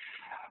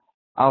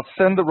 I'll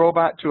send the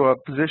robot to a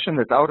position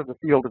that's out of the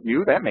field of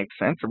view. That makes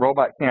sense. The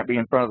robot can't be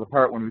in front of the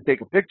part when we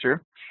take a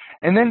picture.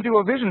 And then do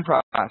a vision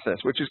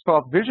process, which is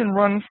called Vision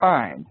Run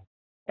Find.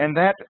 And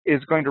that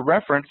is going to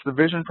reference the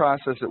vision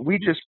process that we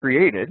just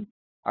created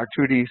our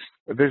 2D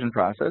vision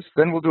process.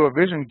 Then we'll do a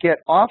vision get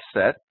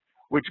offset,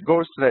 which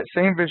goes to that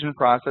same vision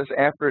process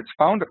after it's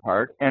found a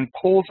part and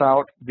pulls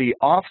out the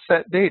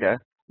offset data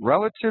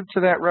relative to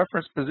that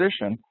reference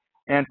position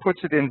and puts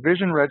it in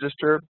vision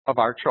register of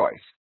our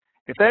choice.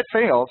 If that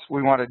fails,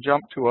 we want to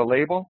jump to a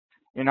label.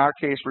 In our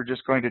case, we're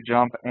just going to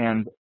jump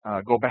and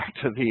go back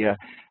to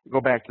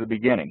the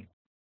beginning.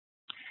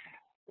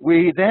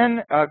 We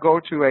then go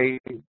to a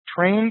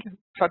trained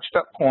touched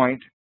up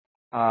point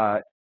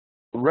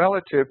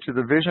relative to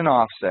the vision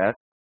offset,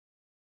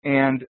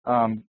 and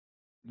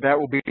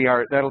that'll be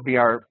our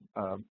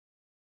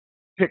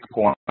pick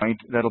point.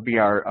 That'll be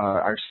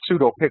our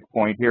pseudo pick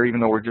point here, even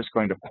though we're just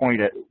going to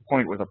point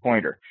with a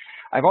pointer.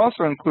 I've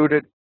also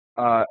included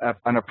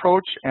an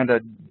approach and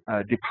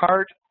a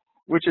depart,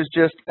 which is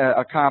just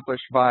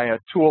accomplished by a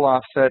tool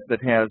offset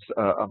that has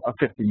a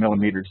 50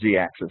 millimeter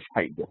z-axis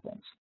height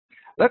difference.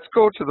 Let's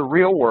go to the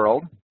real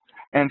world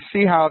and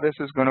see how this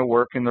is going to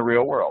work in the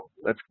real world.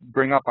 Let's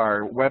bring up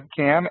our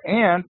webcam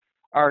and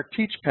our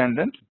teach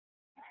pendant.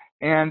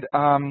 And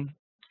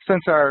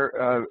since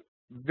our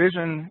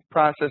vision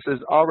process is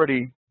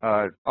already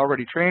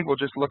trained, we'll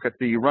just look at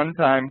the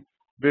runtime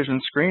vision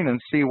screen and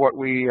see what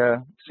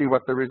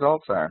the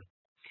results are.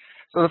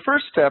 So the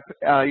first step,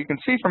 you can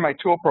see from my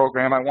tool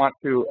program, I want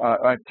to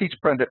teach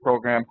pendant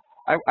program.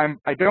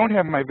 I don't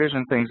have my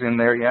vision things in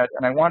there yet,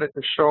 and I wanted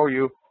to show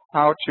you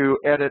how to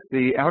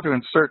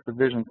insert the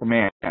vision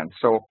command.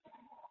 So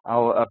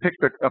I'll pick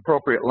the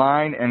appropriate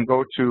line and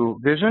go to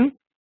vision,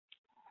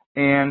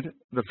 and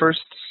the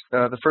first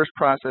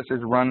process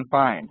is run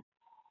find.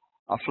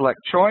 I'll select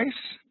choice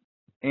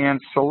and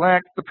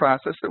select the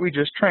process that we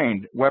just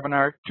trained,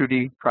 webinar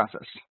 2D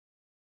process.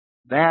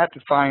 That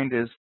find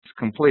is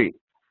complete.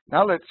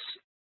 Now let's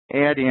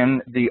add in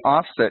the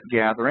offset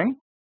gathering.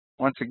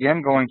 Once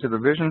again, going to the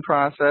vision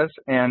process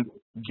and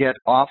get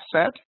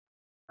offset.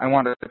 I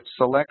want to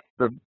select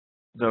the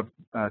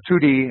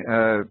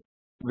 2D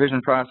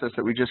vision process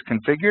that we just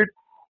configured,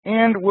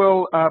 and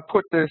we'll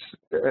put this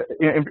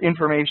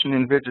information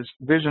in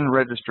vision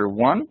register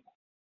 1.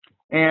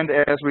 And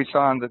as we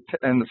saw in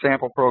the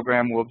sample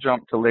program, we'll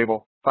jump to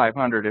label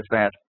 500 if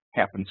that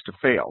happens to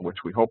fail,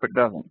 which we hope it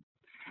doesn't.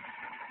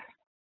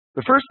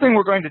 The first thing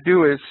we're going to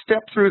do is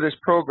step through this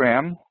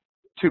program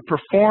to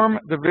perform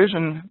the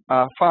vision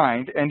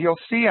find, and you'll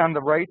see on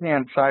the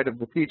right-hand side of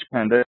the teach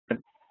pendant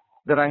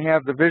that I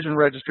have the vision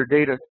register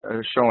data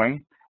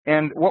showing.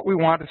 And what we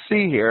want to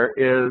see here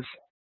is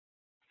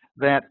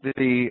that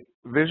the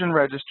vision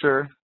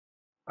register,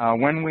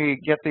 when we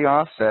get the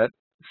offset,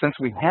 since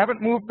we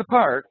haven't moved the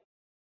part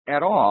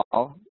at all,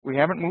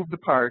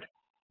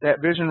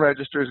 that vision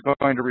register is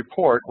going to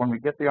report, when we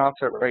get the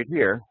offset right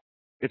here,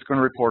 it's going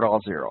to report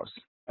all zeros.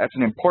 That's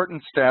an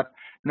important step,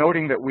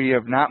 noting that we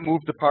have not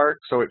moved the part,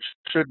 so it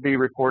should be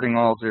reporting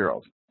all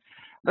zeros.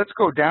 Let's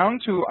go down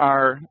to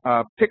our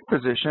pick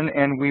position,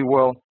 and we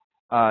will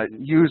jog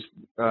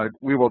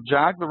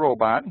the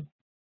robot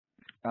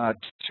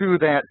to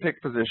that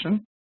pick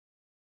position,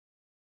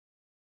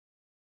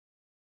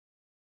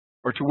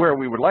 or to where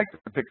we would like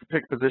the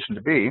pick position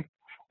to be,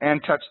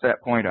 and touch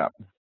that point up.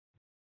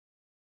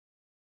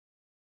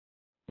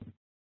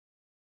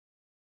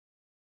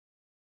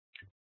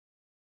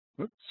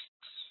 Oops.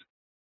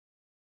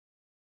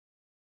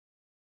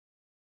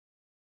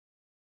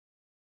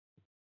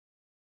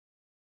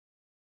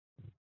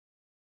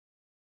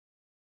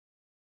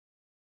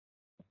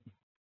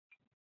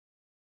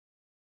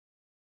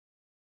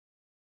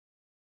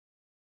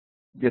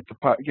 Get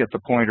the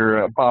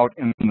pointer about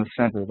in the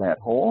center of that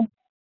hole.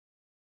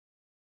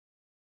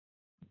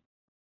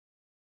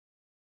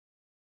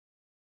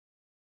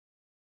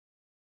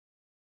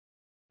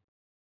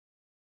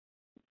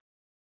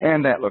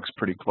 And that looks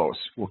pretty close.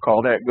 We'll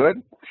call that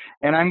good.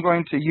 And I'm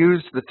going to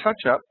use the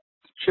touch-up,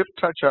 shift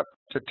touch-up,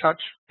 to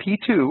touch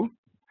P2,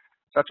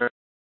 P2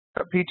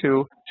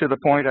 to the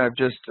point I've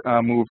just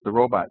moved the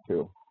robot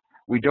to.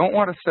 We don't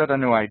want to set a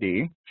new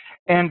ID.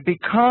 And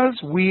because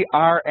we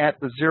are at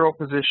the 0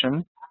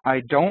 position,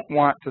 I don't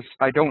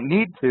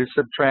need to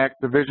subtract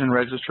the vision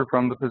register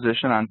from the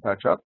position on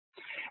touch-up.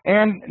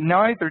 And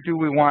neither do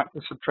we want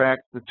to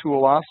subtract the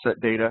tool offset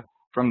data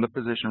from the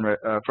position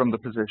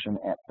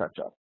at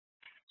touch-up.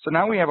 So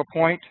now we have a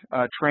point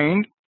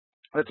trained.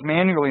 Let's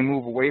manually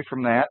move away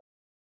from that.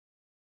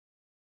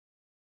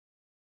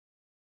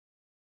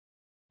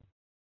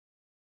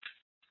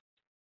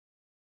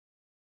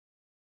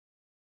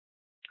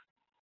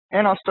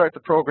 And I'll start the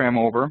program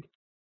over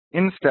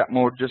in step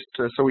mode just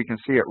so we can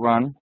see it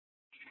run.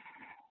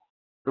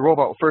 The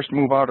robot will first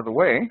move out of the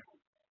way.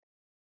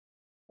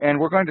 And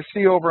we're going to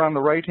see over on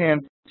the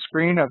right-hand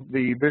screen of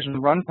the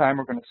vision runtime,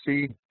 we're going to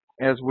see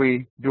as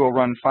we do a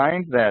run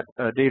find that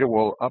data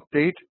will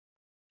update.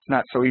 It's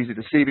not so easy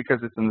to see because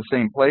it's in the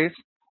same place.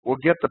 We'll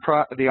get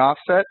the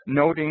offset,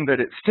 noting that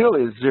it still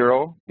is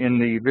 0 in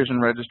the vision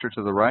register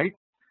to the right.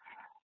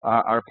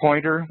 Our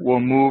pointer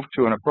will move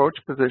to an approach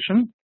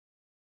position,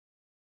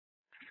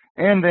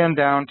 and then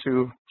down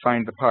to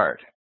find the part.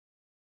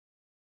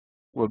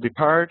 We'll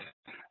depart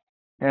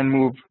and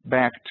move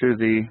back to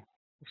the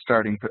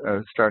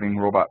starting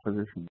robot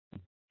position,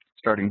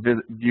 starting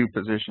view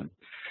position.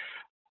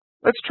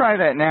 Let's try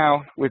that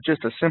now with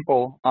just a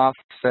simple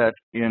offset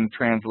in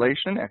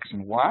translation, X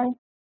and Y,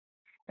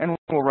 and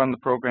we'll run the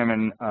program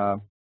in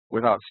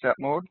without step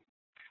mode.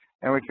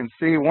 And we can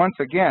see once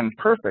again,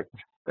 perfect.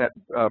 That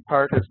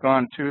part has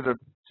gone to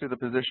the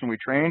position we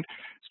trained.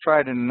 Let's try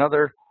it in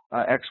another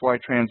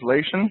XY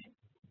translation.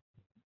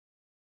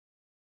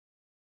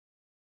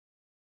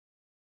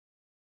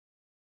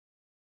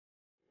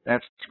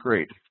 That's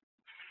great.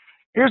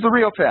 Here's the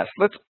real test.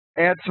 Let's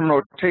add some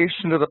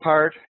rotation to the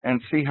part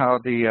and see how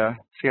the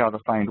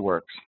find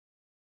works.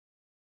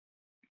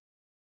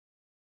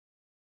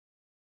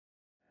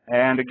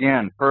 And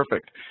again,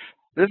 perfect.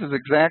 This is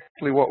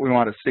exactly what we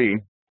want to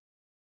see.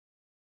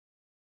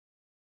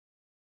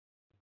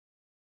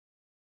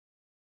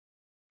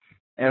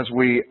 As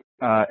we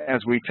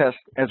test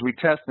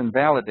and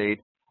validate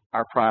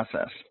our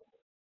process.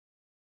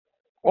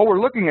 While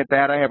we're looking at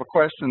that, I have a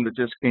question that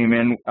just came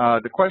in.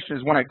 The question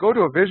is, when I go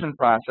to a vision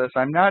process,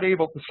 I'm not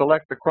able to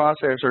select the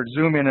crosshairs or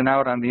zoom in and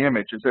out on the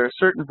image. Is there a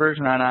certain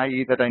version on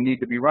IE that I need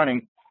to be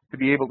running to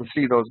be able to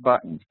see those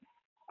buttons?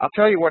 I'll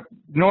tell you what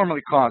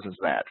normally causes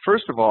that.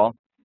 First of all,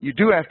 you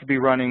do have to be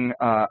running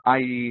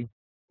IE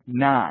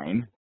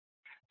 9.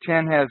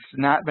 10 has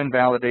not been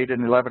validated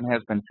and 11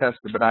 has been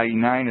tested, but IE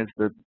 9 is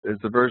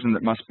the version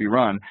that must be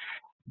run.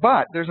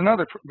 But there's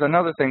another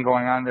thing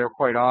going on there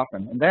quite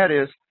often, and that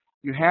is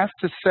you have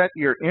to set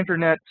your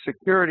internet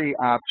security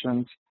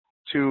options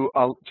to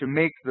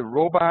make the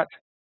robot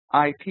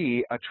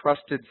IP a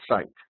trusted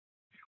site.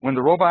 When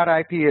the robot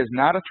IP is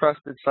not a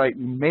trusted site,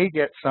 you may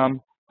get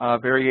some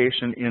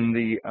variation in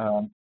the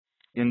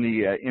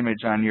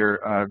image on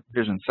your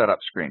vision setup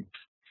screen.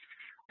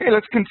 Okay,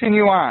 let's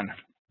continue on.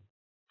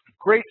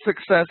 Great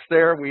success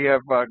there. We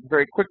have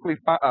very quickly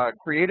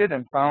created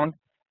a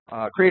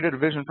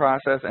vision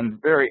process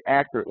and very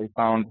accurately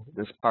found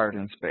this part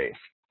in space.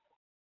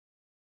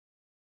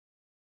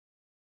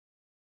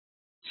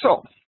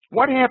 So,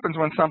 what happens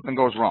when something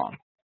goes wrong?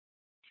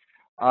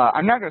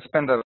 I'm not going to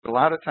spend a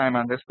lot of time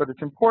on this, but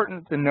it's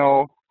important to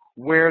know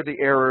where the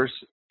errors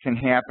can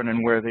happen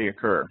and where they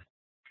occur.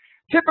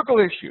 Typical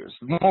issues.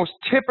 The most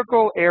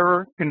typical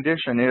error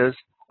condition is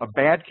a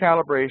bad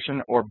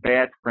calibration or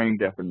bad frame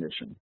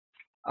definition.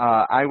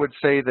 I would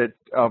say that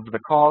of the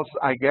calls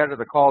I get or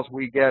the calls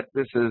we get,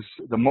 this is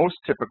the most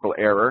typical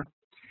error.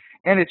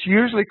 And it's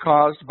usually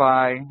caused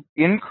by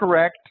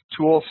incorrect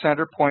tool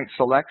center point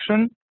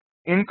selection,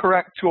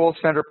 incorrect tool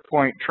center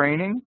point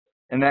training.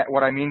 And that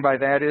what I mean by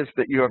that is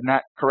that you have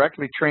not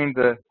correctly trained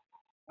the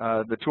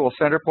tool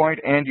center point,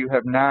 and you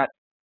have not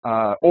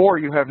or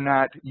you have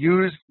not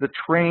used the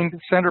trained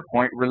center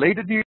point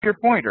related to your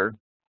pointer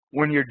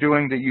when you're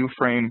doing the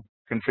U-frame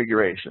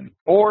configuration,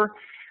 or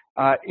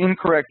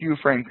incorrect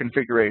U-frame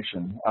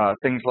configuration,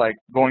 things like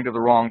going to the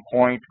wrong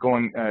point,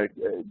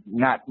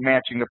 not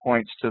matching the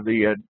points to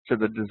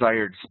the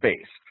desired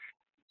space.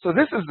 So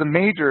this is the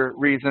major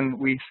reason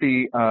we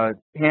see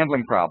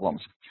handling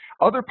problems.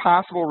 Other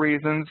possible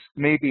reasons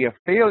may be a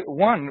failure.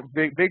 One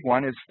big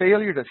one is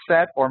failure to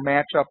set or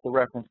match up the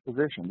reference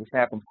position. This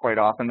happens quite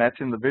often. That's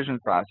in the vision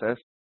process.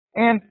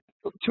 And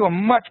to a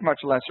much, much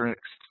lesser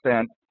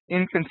extent,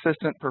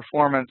 inconsistent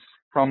performance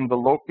from the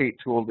locate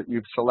tool that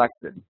you've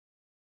selected.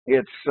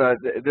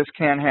 This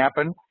can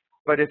happen,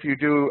 but if you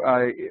do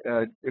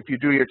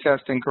your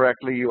testing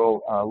correctly,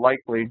 you'll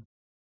likely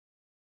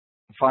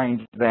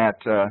find that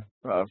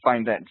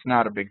it's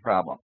not a big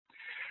problem.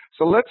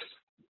 So let's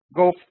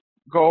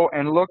go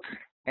and look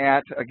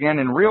at, again,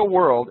 in real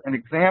world, an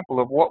example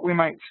of what we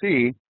might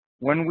see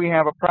when we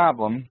have a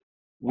problem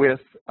with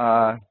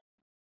the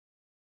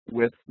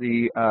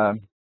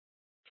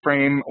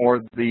frame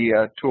or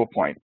the tool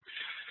point.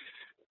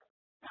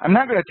 I'm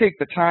not going to take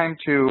the time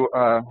to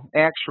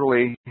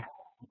actually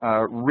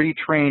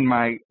retrain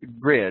my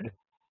grid,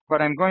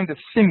 but I'm going to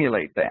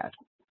simulate that.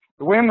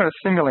 The way I'm going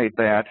to simulate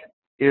that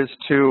is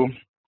to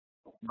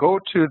go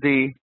to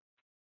the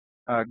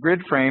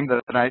grid frame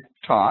that I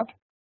taught,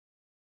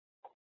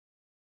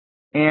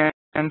 and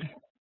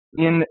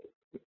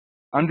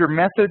under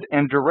Method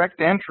and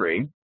Direct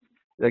Entry,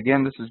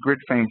 again, this is grid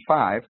frame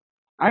 5,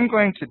 I'm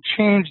going to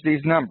change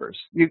these numbers.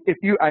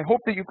 I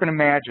hope that you can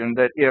imagine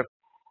that if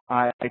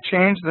I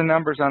change the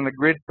numbers on the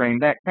grid frame,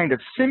 that kind of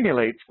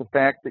simulates the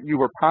fact that you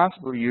were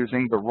possibly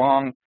using the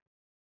wrong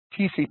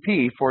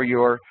TCP for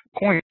your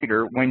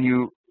pointer when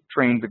you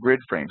trained the grid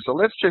frame. So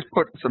let's just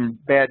put some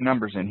bad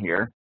numbers in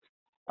here,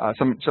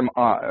 some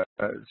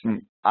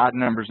odd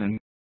numbers in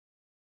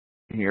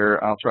here.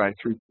 I'll try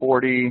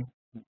 340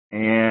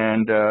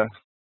 and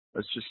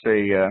let's just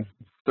say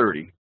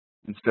 30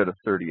 instead of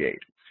 38.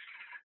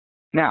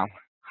 Now,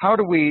 how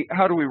do we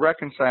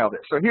reconcile this?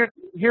 So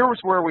here's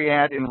where we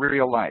at in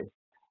real life.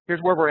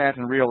 Here's where we're at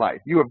in real life.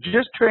 You have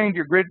just trained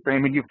your grid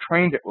frame and you've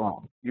trained it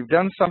wrong. You've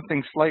done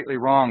something slightly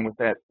wrong with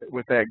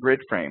that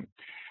grid frame.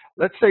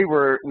 Let's say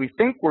we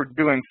think we're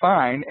doing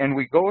fine, and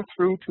we go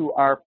through to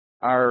our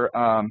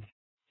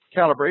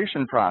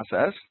calibration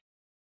process.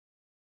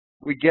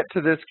 We get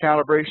to this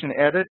calibration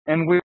edit,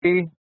 and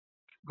we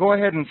go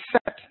ahead and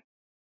set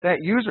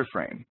that user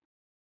frame.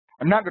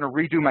 I'm not going to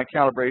redo my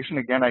calibration.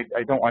 Again, I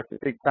don't want to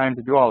take time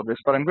to do all of this,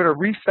 but I'm going to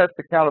reset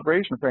the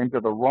calibration frame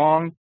to the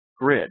wrong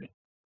grid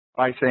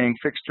by saying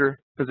fixture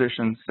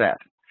position set.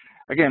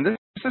 Again, this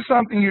is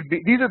something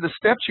these are the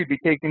steps you'd be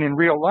taking in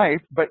real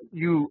life, but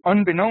you,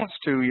 unbeknownst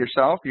to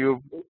yourself,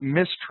 you've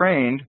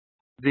mistrained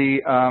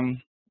the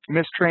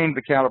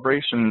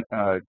calibration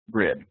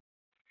grid.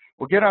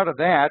 We'll get out of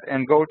that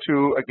and go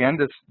to,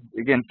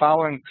 again,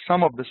 following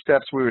some of the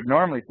steps we would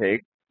normally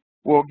take.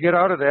 We'll get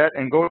out of that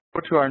and go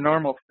to our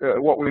normal,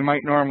 what we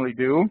might normally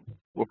do.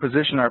 We'll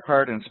position our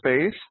part in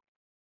space,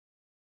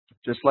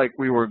 just like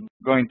we were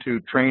going to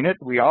train it.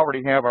 We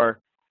already have our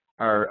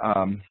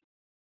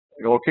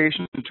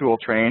location tool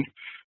trained.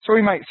 So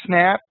we might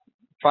snap,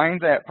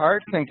 find that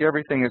part, think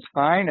everything is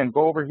fine, and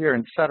go over here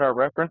and set our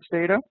reference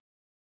data.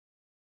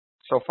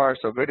 So far,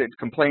 so good. It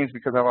complains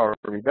because I've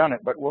already done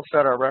it, but we'll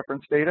set our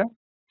reference data,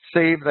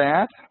 save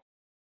that,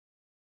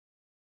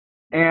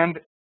 and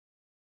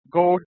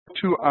go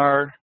to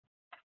our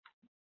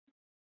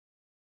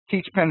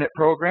teach pendant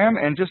program,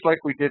 and just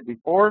like we did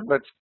before,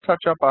 let's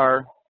touch up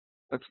our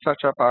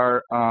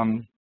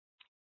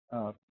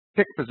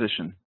pick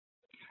position.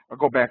 I'll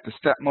go back to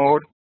step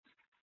mode.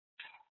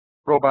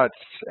 Robot's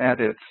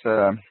at its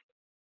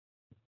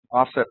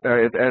offset,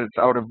 at its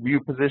out of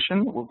view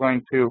position. We're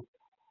going to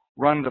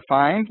run the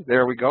find.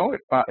 There we go.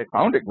 It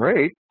found it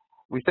great.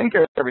 We think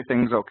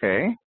everything's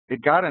okay.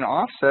 It got an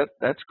offset.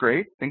 That's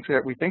great.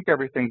 We think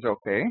everything's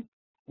okay.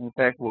 In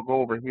fact, we'll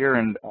go over here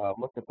and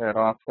look at that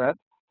offset.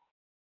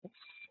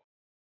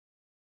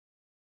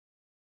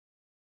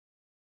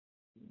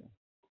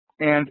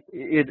 And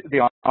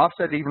the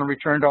offset even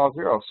returned all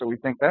zeros, so we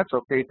think that's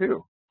okay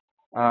too.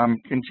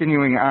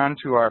 Continuing on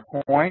to our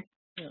point.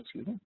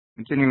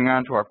 Continuing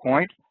on to our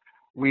point,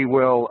 we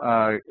will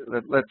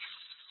let's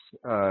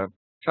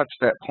touch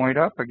that point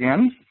up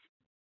again.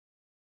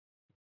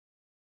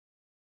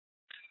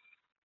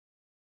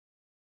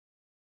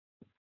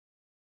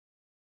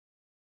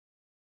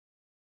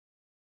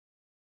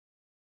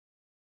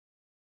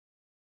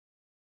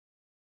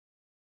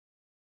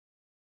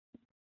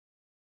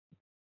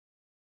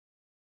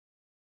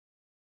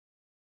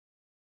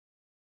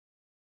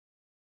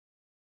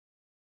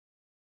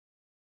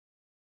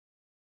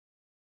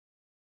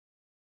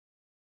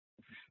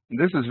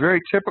 This is very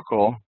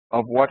typical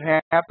of what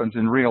happens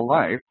in real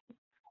life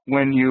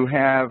when you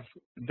have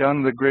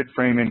done the grid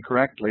frame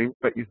incorrectly,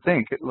 but you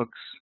think it looks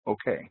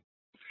okay.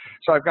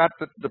 So I've got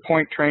the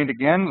point trained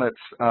again.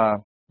 Let's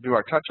do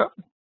our touch-up.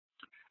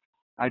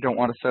 I don't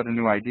want to set a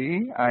new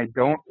ID.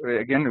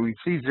 Again, we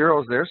see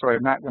zeros there, so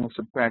I'm not going to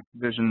subtract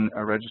vision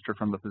register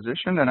from the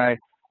position, and I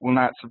will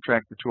not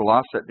subtract the tool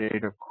offset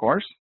data, of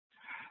course.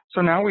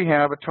 So now we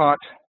have a taught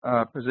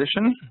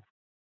position.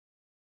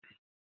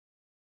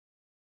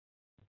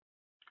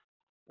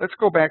 Let's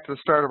go back to the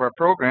start of our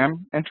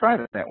program and try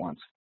that once.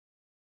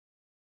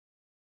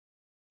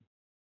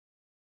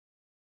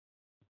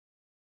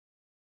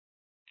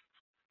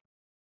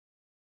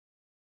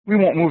 We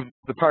won't move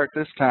the part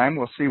this time.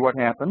 We'll see what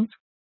happens.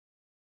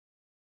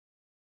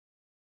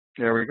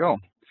 There we go.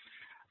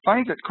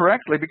 Finds it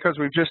correctly because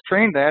we've just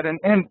trained that, and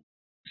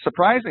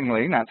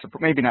surprisingly,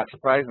 maybe not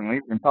surprisingly,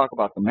 we can talk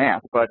about the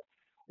math, but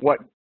what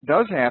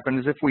does happen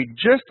is if we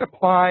just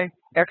apply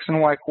X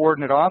and Y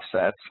coordinate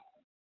offsets,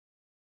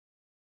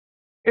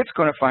 it's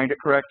going to find it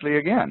correctly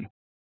again.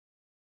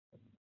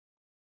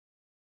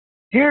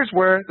 Here's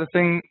where the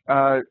thing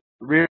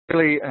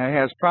really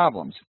has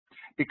problems.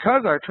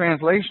 Because our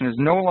translation is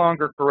no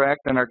longer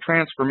correct and our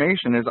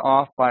transformation is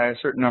off by a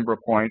certain number of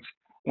points,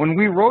 when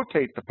we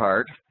rotate the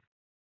part,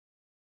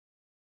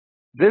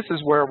 this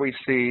is where we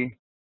see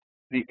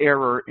the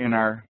error in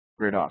our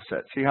grid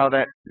offset. See how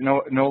that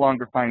no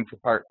longer finds the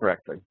part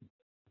correctly.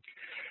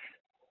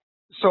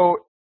 So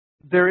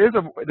there is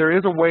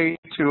a way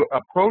to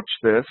approach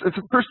this.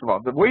 First of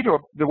all, the way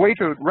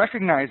to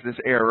recognize this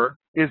error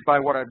is by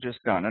what I've just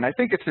done, and I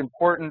think it's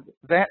important.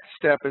 That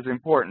step is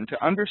important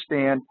to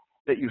understand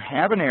that you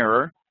have an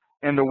error,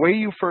 and the way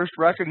you first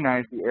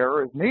recognize the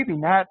error is maybe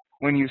not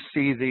when you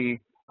see the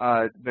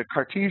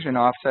Cartesian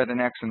offset in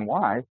X and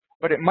Y,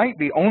 but it might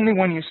be only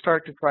when you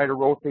start to try to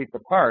rotate the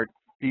part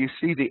do you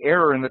see the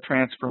error in the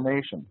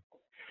transformation.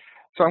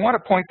 So I want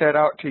to point that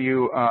out to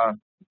you.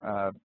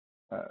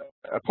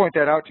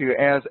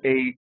 As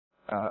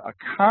a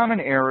common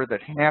error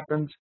that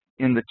happens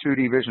in the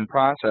 2D vision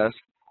process,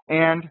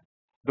 and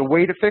the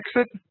way to fix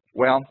it.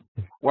 Well,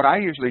 what I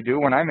usually do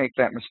when I make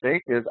that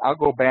mistake is I'll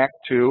go back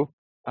to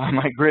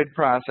my grid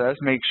process,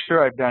 make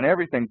sure I've done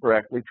everything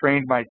correctly,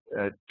 trained my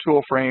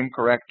tool frame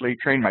correctly,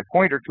 trained my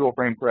pointer tool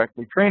frame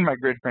correctly, trained my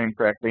grid frame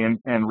correctly,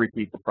 and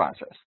repeat the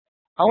process.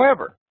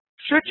 However,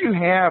 should you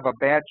have a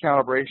bad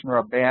calibration or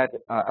a bad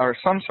or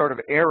some sort of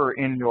error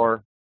in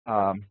your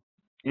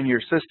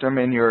system,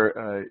 in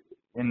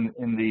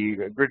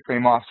the grid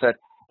frame offset,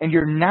 and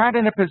you're not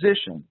in a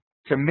position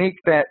to make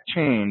that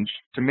change,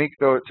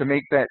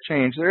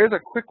 there is a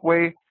quick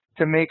way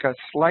to make a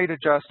slight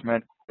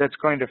adjustment that's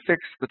going to fix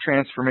the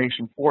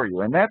transformation for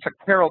you. And that's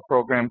a Carol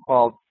program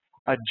called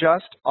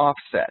adjust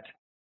offset.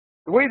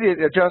 The way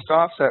the adjust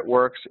offset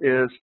works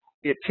is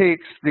it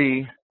takes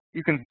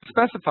you can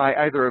specify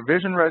either a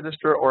vision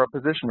register or a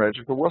position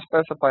register. We'll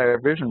specify a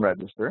vision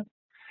register.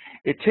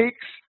 It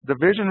takes the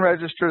vision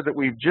register that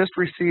we've just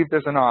received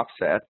as an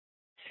offset.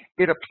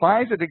 It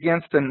applies it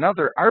against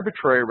another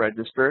arbitrary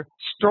register,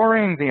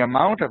 storing the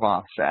amount of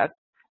offset,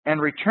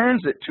 and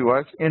returns it to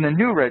us in a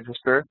new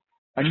register,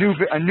 a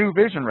new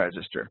vision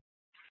register.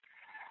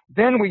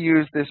 Then we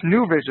use this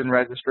new vision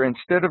register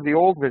instead of the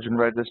old vision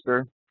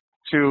register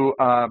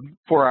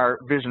for our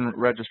vision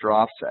register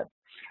offset.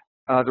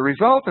 The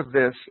result of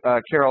this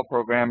Carol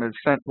program is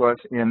sent to us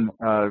in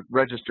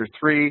register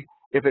 3.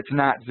 If it's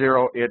not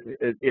 0,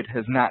 it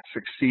has not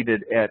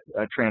succeeded at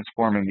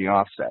transforming the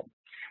offset.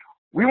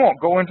 We won't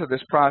go into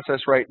this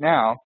process right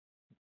now,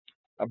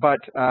 but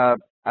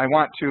I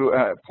want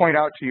to point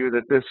out to you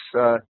that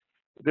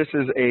this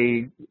is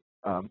a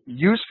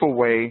useful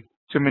way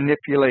to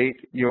manipulate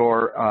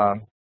your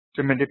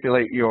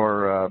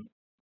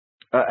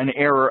an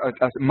error,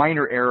 a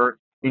minor error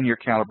in your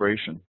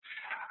calibration.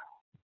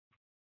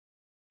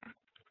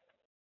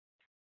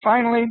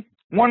 Finally,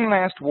 one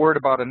last word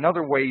about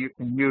another way you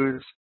can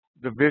use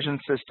the vision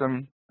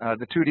system,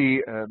 the 2D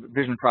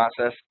vision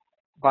process,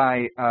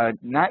 by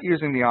not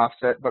using the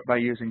offset, but by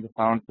using the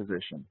found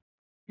position.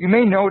 You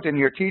may note in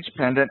your teach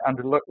pendant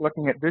under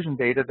looking at vision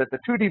data that the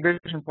 2D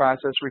vision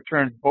process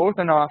returns both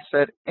an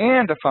offset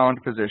and a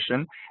found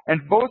position,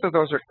 and both of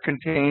those are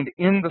contained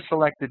in the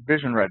selected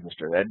vision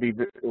register. That'd be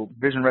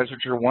vision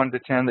register 1 to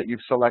 10 that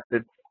you've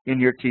selected in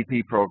your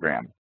TP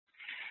program.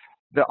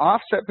 The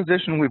offset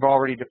position we've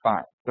already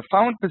defined. The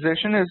found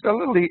position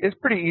is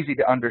pretty easy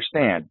to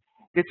understand.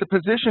 It's a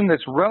position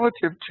that's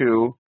relative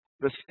to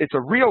it's a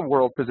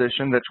real-world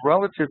position that's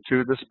relative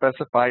to the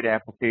specified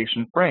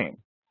application frame.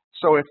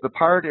 So if the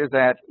part is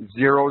at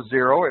 0,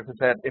 0, if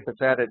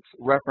it's at its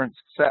reference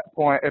set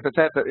point, if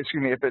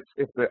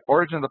the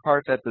origin of the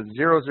part's at the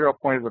 0, 0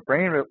 point of the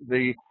frame,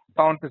 the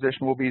found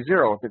position will be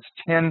 0. If it's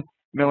 10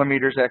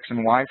 millimeters X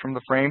and Y from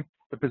the frame,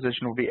 the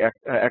position will be X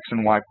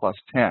and Y plus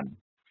 10.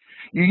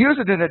 You use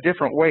it in a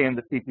different way in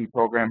the TP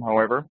program,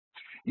 however.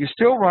 You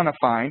still run a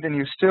find and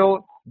you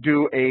still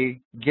do a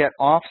get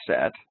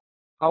offset.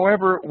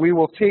 However, we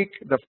will take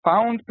the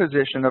found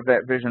position of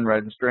that vision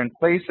register and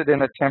place it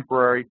in a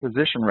temporary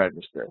position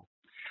register.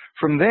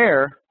 From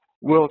there,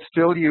 we'll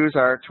still use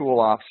our tool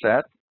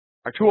offset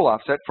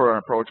for an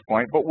approach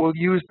point, but we'll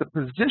use the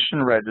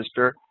position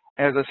register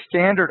as a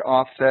standard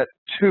offset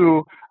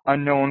to a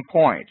known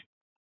point,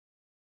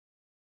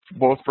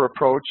 both for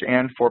approach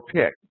and for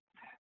pick.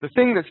 The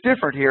thing that's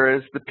different here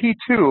is the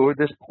P2,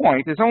 this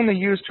point, is only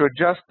used to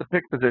adjust the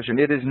pick position.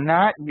 It is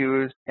not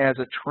used as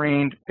a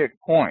trained pick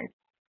point.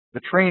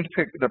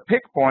 The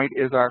pick point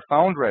is our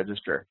found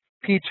register.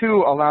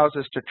 P2 allows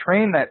us to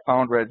train that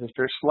found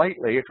register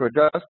slightly, to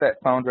adjust that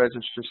found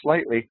register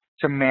slightly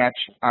to match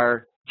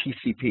our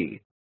TCP.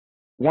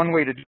 One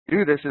way to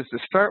do this is to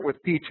start with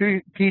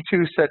P2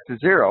 set to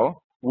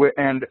 0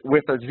 and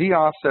with a Z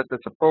offset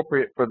that's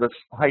appropriate for the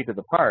height of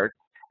the part,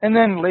 and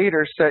then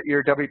later set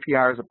your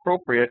WPR as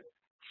appropriate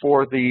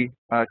for the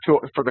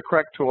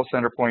correct tool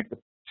center point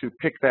to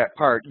pick that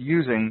part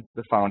using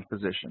the found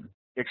position.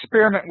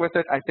 Experiment with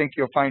it. I think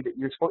you'll find it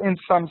useful in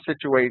some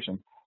situations.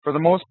 For the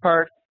most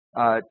part,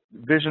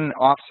 vision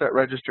offset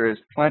register is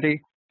plenty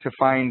to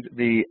find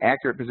the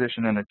accurate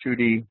position in a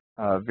 2D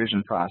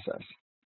vision process.